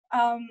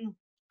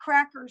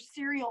 crackers,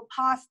 cereal,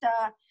 pasta,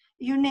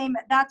 you name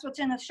it. That's what's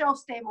in a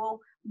shelf-stable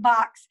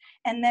box.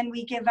 And then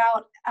we give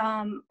out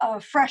a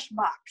fresh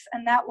box,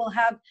 and that will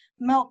have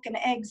milk and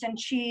eggs and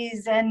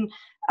cheese and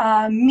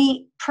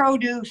meat,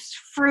 produce,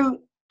 fruit,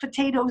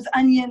 potatoes,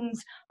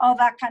 onions, all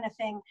that kind of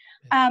thing.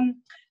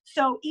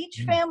 So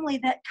each family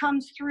that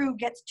comes through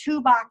gets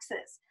 2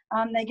 boxes.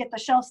 They get the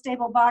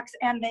shelf-stable box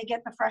and they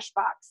get the fresh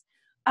box.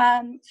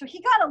 So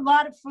he got a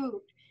lot of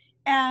food.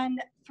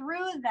 And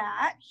through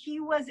that, he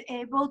was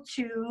able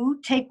to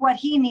take what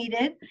he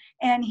needed,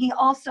 and he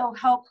also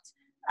helped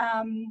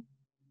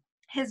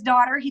his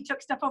daughter. He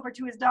took stuff over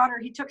to his daughter.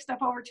 He took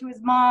stuff over to his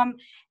mom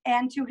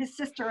and to his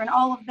sister and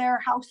all of their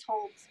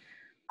households.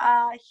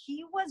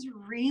 He was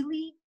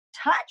really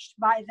touched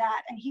by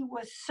that, and he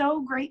was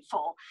so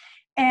grateful.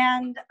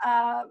 And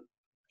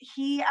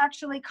he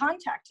actually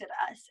contacted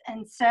us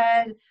and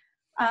said,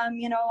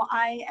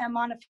 I am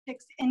on a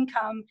fixed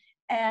income,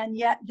 and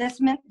yet this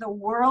meant the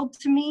world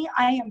to me.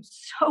 I am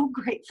so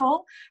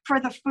grateful for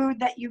the food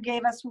that you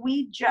gave us.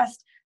 We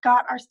just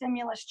got our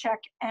stimulus check,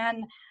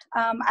 and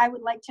I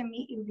would like to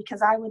meet you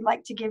because I would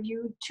like to give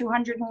you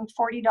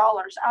 $240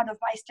 out of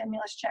my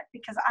stimulus check,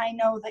 because I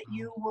know that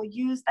you will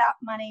use that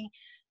money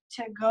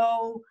to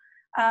go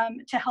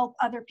to help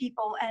other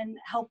people and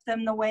help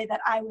them the way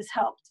that I was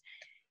helped.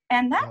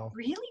 And that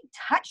really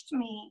touched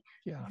me,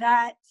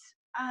 that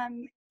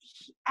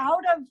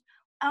out of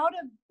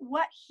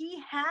what he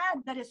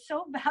had that is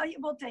so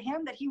valuable to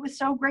him, that he was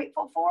so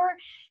grateful for,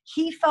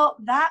 he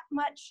felt that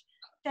much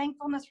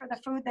thankfulness for the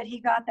food that he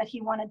got, that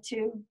he wanted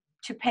to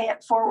pay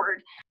it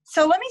forward.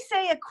 So let me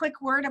say a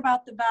quick word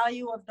about the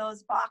value of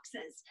those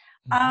boxes.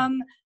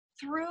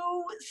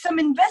 Through some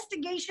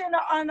investigation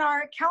on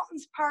our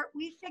accountant's part,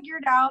 we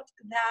figured out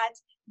that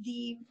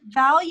the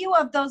value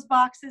of those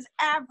boxes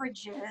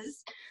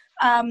averages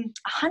 $150.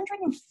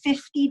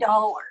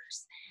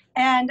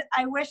 And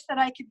I wish that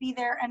I could be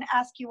there and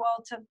ask you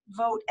all to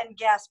vote and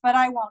guess, but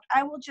I won't.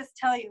 I will just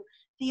tell you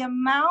the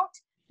amount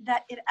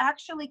that it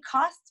actually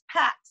costs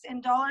PAX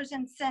in dollars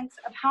and cents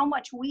of how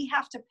much we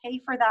have to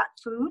pay for that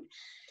food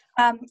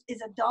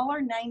is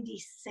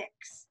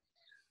 $1.96.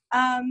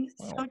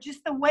 So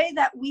just the way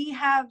that we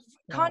have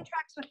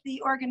contracts with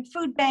the Oregon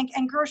Food Bank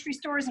and grocery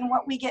stores and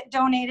what we get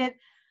donated,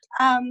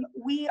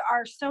 we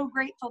are so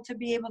grateful to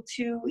be able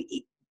to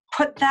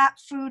put that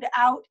food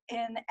out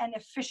in an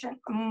efficient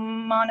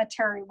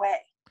monetary way.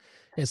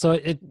 And so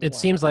it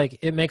seems like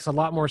it makes a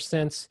lot more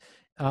sense,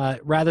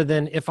 rather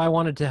than, if I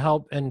wanted to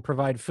help and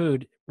provide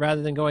food,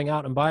 rather than going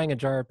out and buying a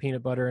jar of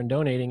peanut butter and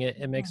donating it,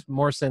 it makes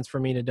more sense for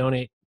me to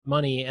donate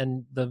money,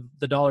 and the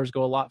dollars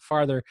go a lot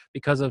farther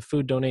because of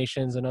food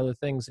donations and other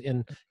things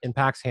in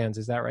PAC's hands.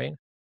 Is that right?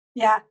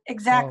 Yeah,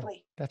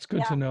 exactly. That's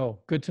good to know.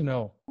 Good to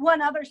know.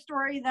 One other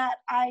story that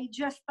I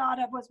just thought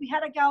of was, we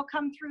had a gal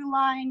come through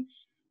line,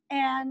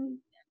 and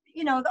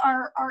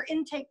our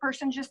intake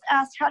person just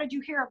asked, "How did you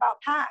hear about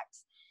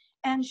PACs?"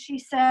 And she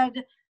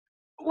said,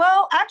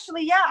 "Well,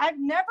 actually, yeah, I've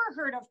never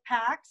heard of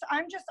PACs.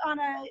 I'm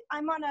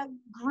on a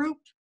group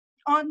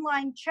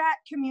online chat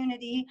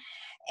community,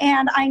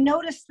 and I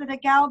noticed that a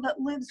gal that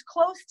lives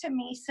close to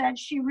me said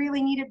she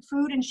really needed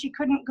food and she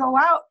couldn't go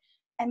out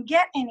and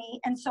get any.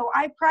 And so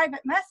I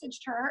private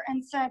messaged her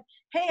and said,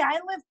 hey, I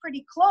live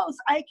pretty close.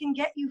 I can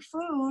get you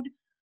food.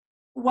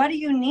 What do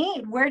you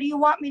need? Where do you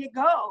want me to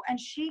go?" And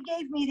she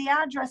gave me the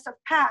address of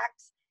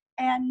PACs,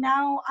 and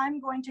now I'm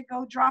going to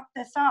go drop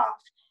this off.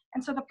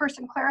 And so the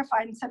person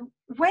clarified and said,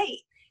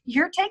 "Wait,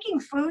 you're taking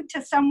food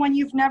to someone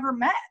you've never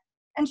met?"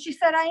 And she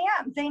said, "I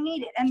am. They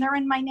need it, and they're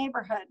in my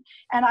neighborhood,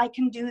 and I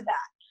can do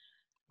that."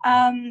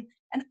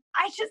 And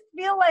I just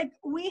feel like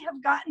we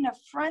have gotten a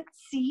front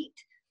seat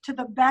to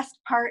the best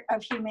part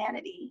of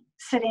humanity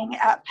sitting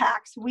at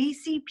PACs. We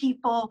see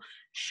people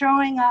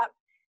showing up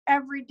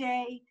every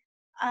day,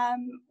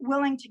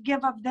 willing to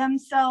give of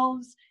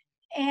themselves,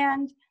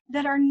 and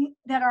that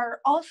are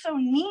also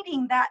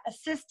needing that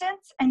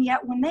assistance. And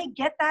yet when they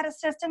get that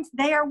assistance,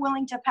 they are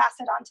willing to pass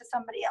it on to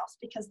somebody else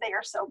because they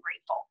are so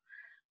grateful.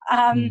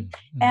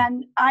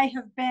 And I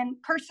have been,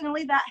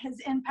 personally, that has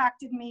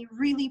impacted me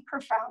really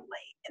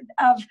profoundly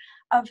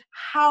of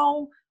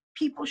how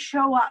people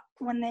show up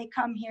when they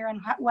come here and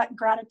what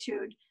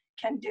gratitude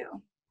can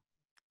do.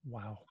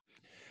 Wow.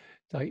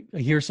 I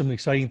hear some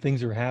exciting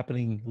things are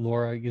happening,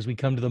 Laura, as we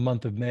come to the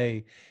month of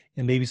May,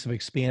 and maybe some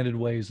expanded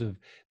ways that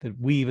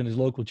we, even as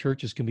local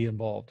churches, can be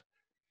involved.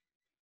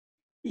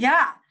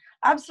 Yeah,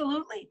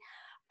 absolutely.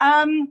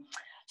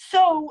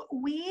 So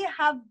we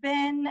have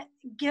been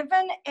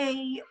given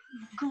a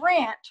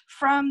grant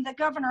from the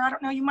governor. I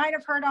don't know, you might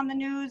have heard on the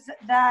news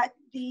that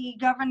the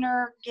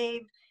governor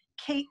gave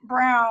Kate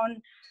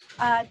Brown,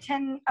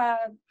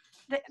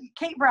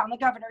 Kate Brown, the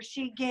governor,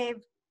 she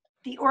gave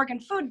the Oregon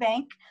Food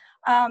Bank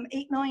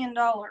 $8 million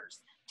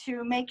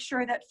to make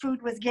sure that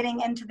food was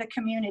getting into the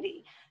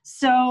community.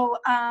 So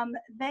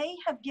they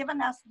have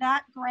given us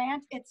that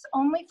grant. It's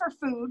only for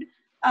food,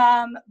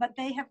 but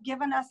they have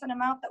given us an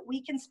amount that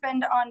we can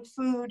spend on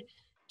food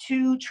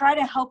to try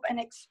to help and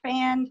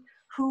expand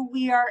who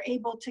we are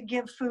able to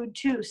give food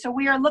to. So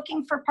we are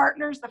looking for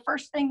partners. The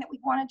first thing that we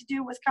wanted to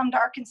do was come to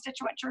our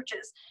constituent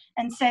churches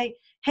and say,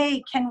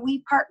 hey, can we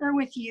partner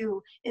with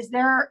you? Is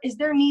there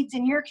needs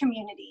in your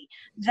community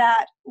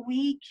that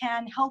we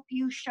can help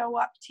you show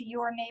up to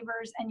your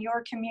neighbors and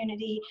your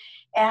community?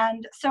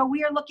 And so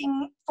we are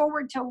looking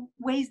forward to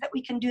ways that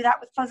we can do that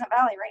with Pleasant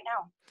Valley right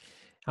now.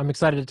 I'm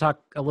excited to talk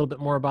a little bit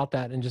more about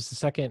that in just a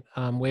second,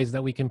 ways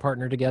that we can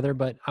partner together.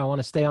 But I want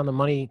to stay on the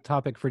money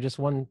topic for just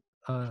one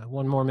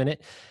more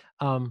minute.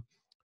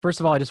 First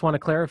of all, I just want to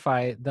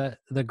clarify that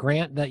the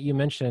grant that you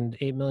mentioned,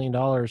 $8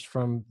 million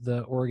from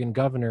the Oregon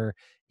governor,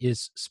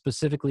 is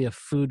specifically a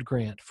food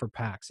grant for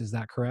PAX. Is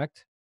that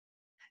correct?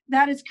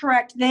 That is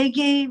correct. They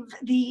gave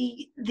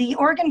the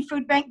Oregon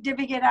Food Bank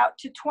divvied it out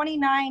to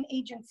 29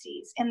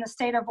 agencies in the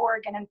state of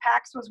Oregon, and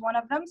PAX was one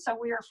of them. So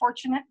we are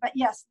fortunate. But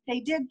yes, they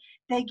did.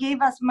 They gave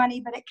us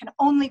money, but it can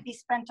only be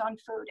spent on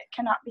food. It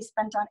cannot be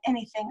spent on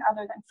anything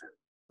other than food.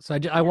 So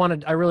I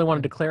really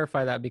wanted to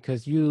clarify that,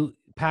 because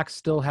PAX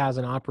still has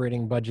an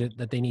operating budget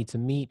that they need to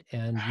meet,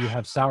 and you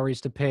have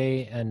salaries to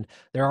pay, and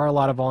there are a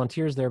lot of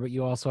volunteers there, but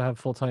you also have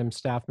full-time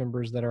staff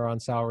members that are on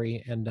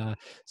salary. And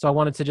so I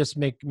wanted to just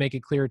make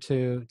it clear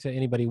to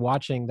anybody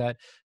watching that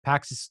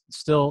PAX is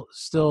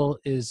still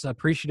is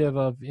appreciative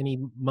of any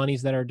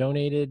monies that are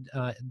donated.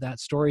 That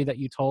story that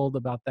you told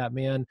about that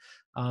man,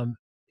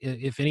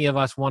 if any of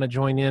us want to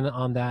join in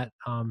on that,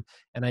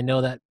 and I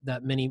know that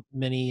many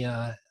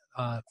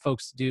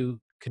folks do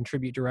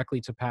contribute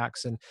directly to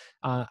PAX. And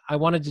I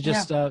wanted to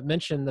just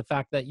mention the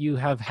fact that you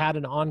have had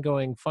an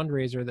ongoing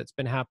fundraiser that's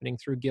been happening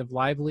through Give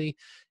Lively.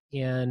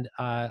 And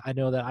I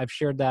know that I've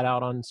shared that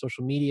out on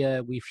social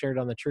media. We've shared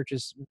it on the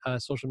church's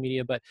social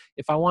media. But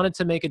if I wanted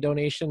to make a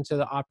donation to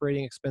the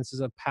operating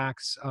expenses of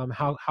PAX,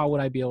 how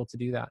would I be able to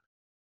do that?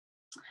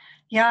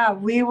 Yeah,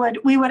 we would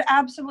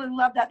absolutely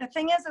love that. The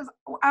thing is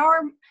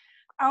our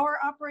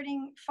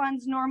operating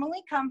funds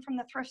normally come from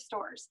the thrift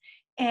stores.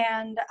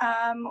 And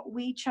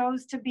we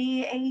chose to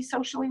be a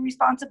socially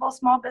responsible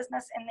small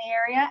business in the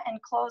area and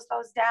close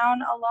those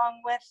down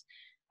along with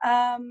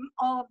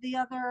all of the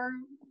other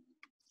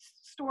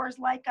stores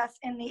like us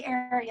in the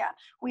area.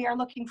 We are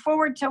looking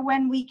forward to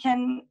when we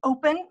can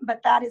open,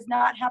 but that is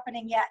not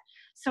happening yet.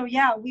 So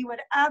yeah, we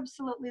would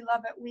absolutely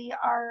love it. We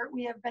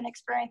have been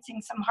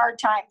experiencing some hard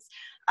times.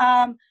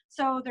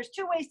 So there's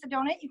two ways to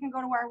donate. You can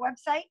go to our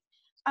website,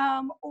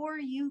 or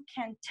you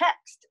can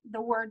text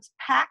the words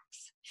PAX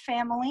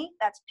family,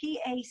 that's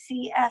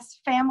PACS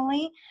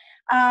family,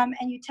 and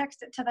you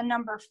text it to the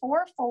number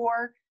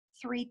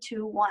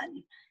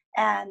 44321,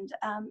 and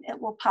it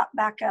will pop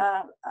back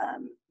a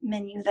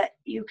menu that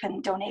you can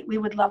donate. We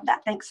would love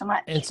that. Thanks so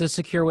much. It's a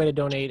secure way to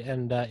donate,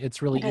 and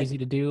it's really easy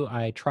to do.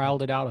 I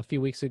trialed it out a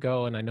few weeks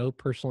ago, and I know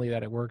personally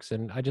that it works,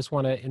 and I just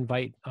want to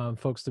invite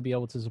folks to be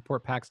able to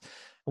support PAX.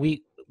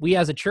 We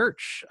as a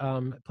church,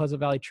 Pleasant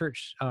Valley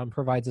Church,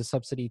 provides a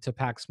subsidy to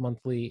PAX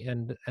monthly,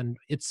 and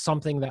it's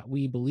something that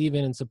we believe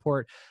in and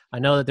support. I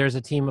know that there's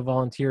a team of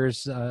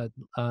volunteers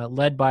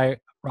led by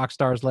rock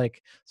stars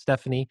like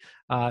Stephanie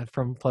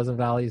from Pleasant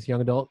Valley's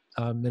young adult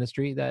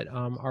ministry that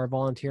are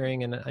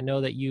volunteering, and I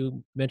know that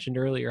you mentioned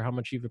earlier how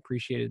much you've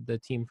appreciated the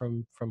team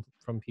from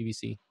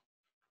PVC.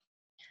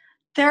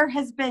 There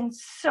has been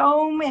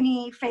so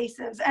many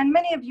faces, and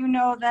many of you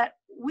know that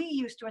we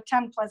used to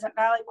attend Pleasant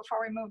Valley before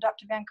we moved up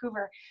to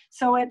Vancouver.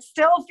 So it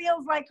still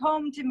feels like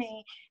home to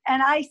me.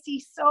 And I see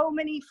so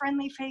many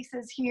friendly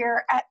faces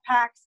here at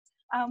PAX.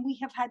 We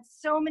have had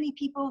so many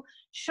people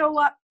show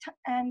up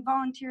and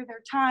volunteer their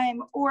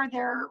time or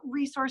their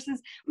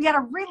resources. We had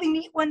a really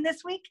neat one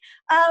this week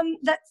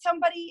that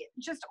somebody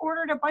just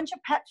ordered a bunch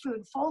of pet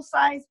food,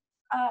 full-size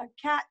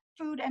cat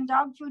food and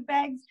dog food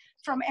bags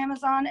from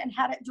Amazon and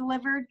had it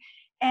delivered.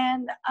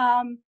 And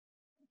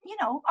you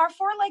know, our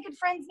four-legged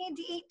friends need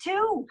to eat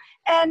too.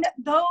 And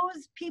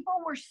those people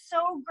were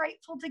so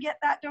grateful to get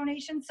that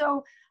donation.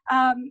 So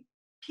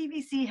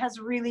PVC has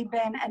really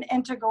been an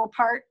integral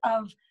part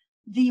of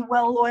the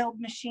well-oiled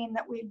machine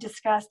that we've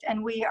discussed.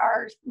 And we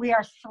are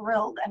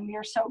thrilled and we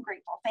are so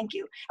grateful. Thank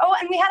you. Oh,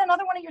 and we had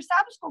another one of your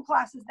Sabbath school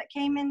classes that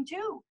came in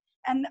too.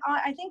 And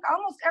I think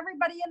almost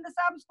everybody in the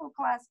Sabbath school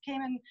class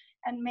came in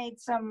and made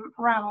some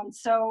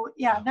rounds. So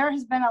yeah, there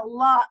has been a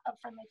lot of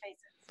friendly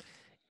faces.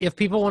 If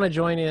people want to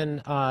join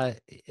in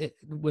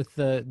with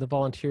the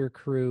volunteer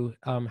crew,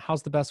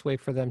 how's the best way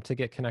for them to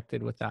get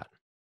connected with that?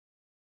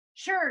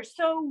 Sure.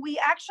 So we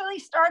actually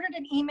started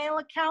an email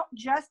account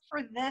just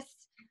for this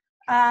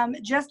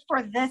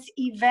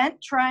event,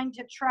 trying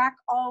to track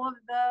all of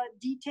the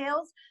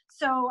details.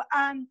 So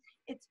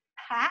it's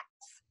PAX,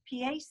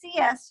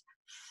 PACS,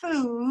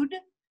 food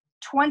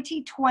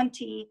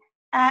 2020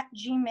 at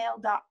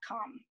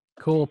gmail.com.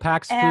 Cool.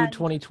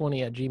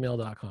 PAXfood2020 at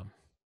gmail.com.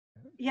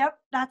 Yep,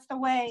 that's the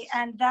way.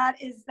 And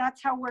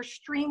that's how we're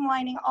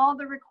streamlining all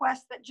the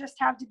requests that just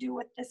have to do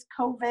with this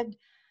COVID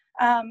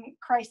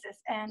crisis.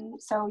 And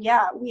so,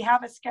 yeah, we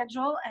have a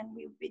schedule and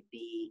we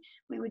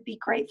would be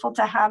grateful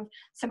to have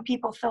some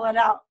people fill it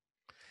out.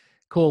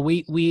 Cool.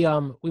 We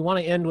want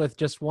to end with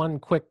just one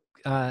quick,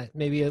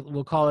 maybe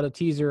we'll call it a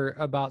teaser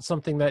about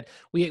something that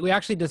we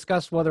actually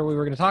discussed whether we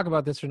were going to talk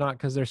about this or not,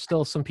 because there's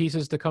still some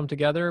pieces to come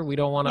together. We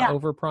don't want to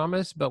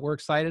overpromise, but we're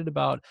excited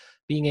about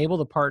being able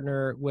to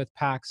partner with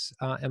PAX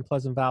and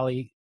Pleasant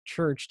Valley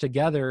Church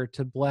together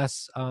to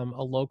bless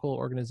a local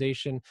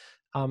organization.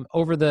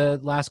 Over the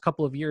last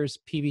couple of years,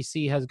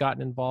 PVC has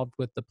gotten involved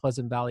with the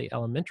Pleasant Valley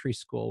Elementary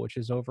School, which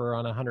is over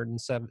on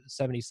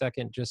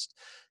 172nd, just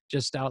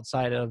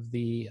outside of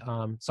the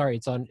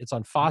it's on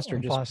Foster,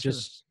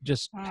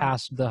 just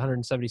past the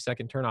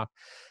 172nd turnoff.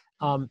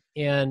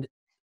 And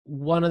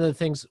one of the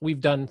things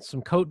we've done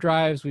some coat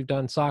drives, we've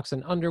done socks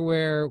and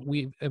underwear.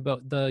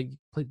 The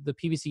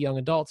PVC young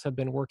adults have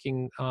been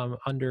working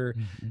under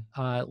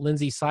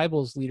Lindsay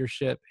Seibel's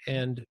leadership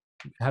and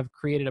have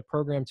created a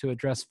program to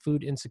address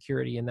food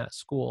insecurity in that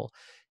school.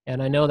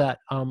 And I know that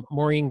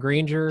Maureen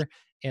Granger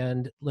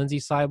and Lindsay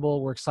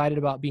Seibel were excited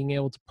about being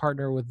able to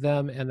partner with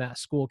them and that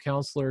school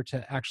counselor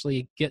to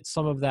actually get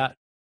some of that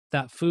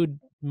food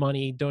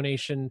money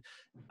donation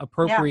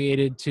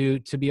appropriated to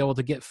be able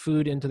to get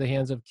food into the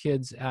hands of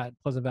kids at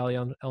Pleasant Valley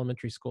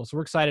Elementary School. So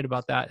we're excited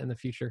about that in the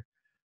future.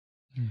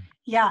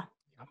 Yeah,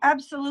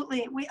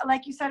 absolutely. We,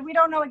 like you said, we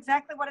don't know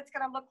exactly what it's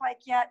going to look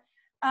like yet.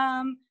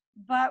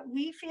 But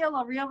we feel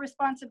a real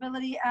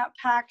responsibility at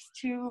PAX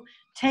to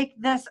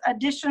take this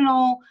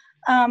additional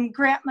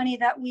grant money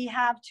that we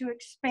have to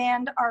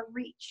expand our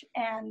reach.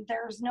 And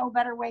there's no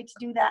better way to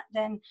do that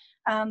than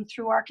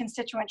through our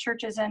constituent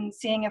churches and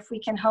seeing if we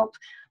can help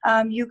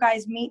you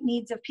guys meet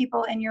needs of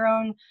people in your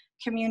own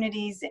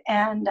communities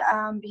and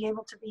be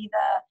able to be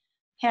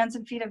the hands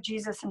and feet of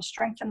Jesus and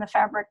strengthen the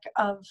fabric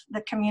of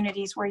the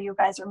communities where you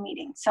guys are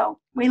meeting. So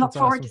we look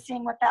forward to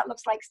seeing what that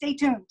looks like. Stay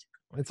tuned.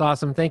 It's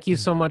awesome. Thank you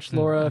so much,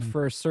 Laura,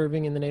 for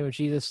serving in the name of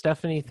Jesus.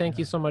 Stephanie, thank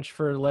you so much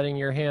for letting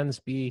your hands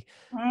be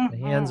the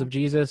hands of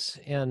Jesus.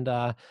 And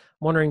I'm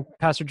wondering,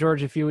 Pastor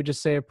George, if you would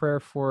just say a prayer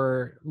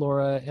for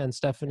Laura and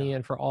Stephanie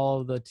and for all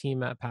of the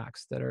team at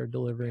PAX that are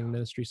delivering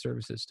ministry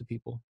services to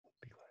people.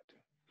 Be glad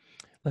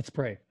to. Let's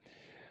pray.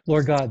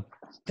 Lord God,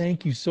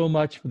 thank you so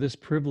much for this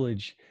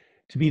privilege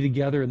to be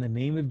together in the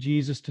name of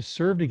Jesus, to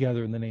serve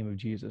together in the name of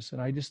Jesus. And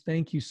I just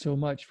thank you so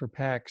much for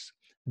PAX.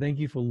 Thank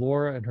you for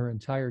Laura and her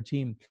entire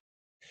team.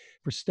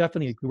 For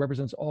Stephanie, who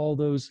represents all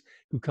those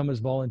who come as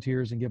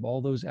volunteers and give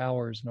all those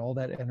hours and all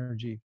that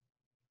energy.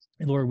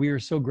 And Lord, we are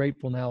so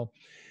grateful now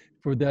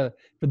for the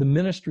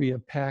ministry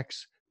of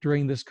PAX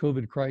during this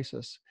COVID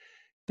crisis.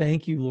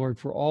 Thank you, Lord,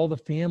 for all the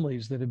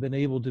families that have been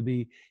able to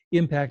be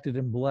impacted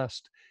and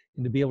blessed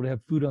and to be able to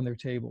have food on their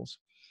tables.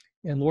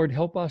 And Lord,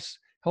 help us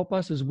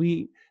as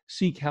we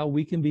seek how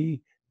we can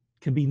be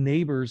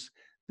neighbors,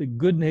 the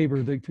good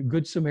neighbor, the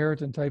good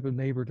Samaritan type of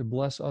neighbor, to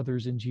bless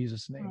others in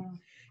Jesus' name.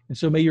 And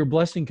so may your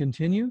blessing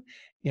continue,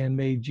 and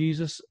may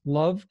Jesus'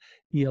 love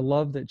be a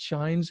love that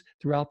shines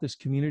throughout this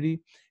community.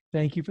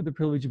 Thank you for the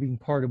privilege of being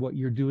part of what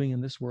you're doing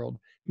in this world.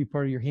 Be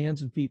part of your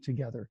hands and feet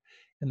together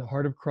in the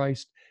heart of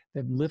Christ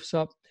that lifts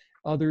up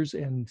others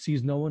and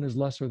sees no one as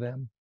lesser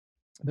than,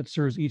 but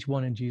serves each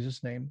one in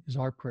Jesus' name is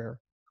our prayer.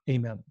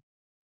 Amen.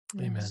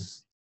 Amen.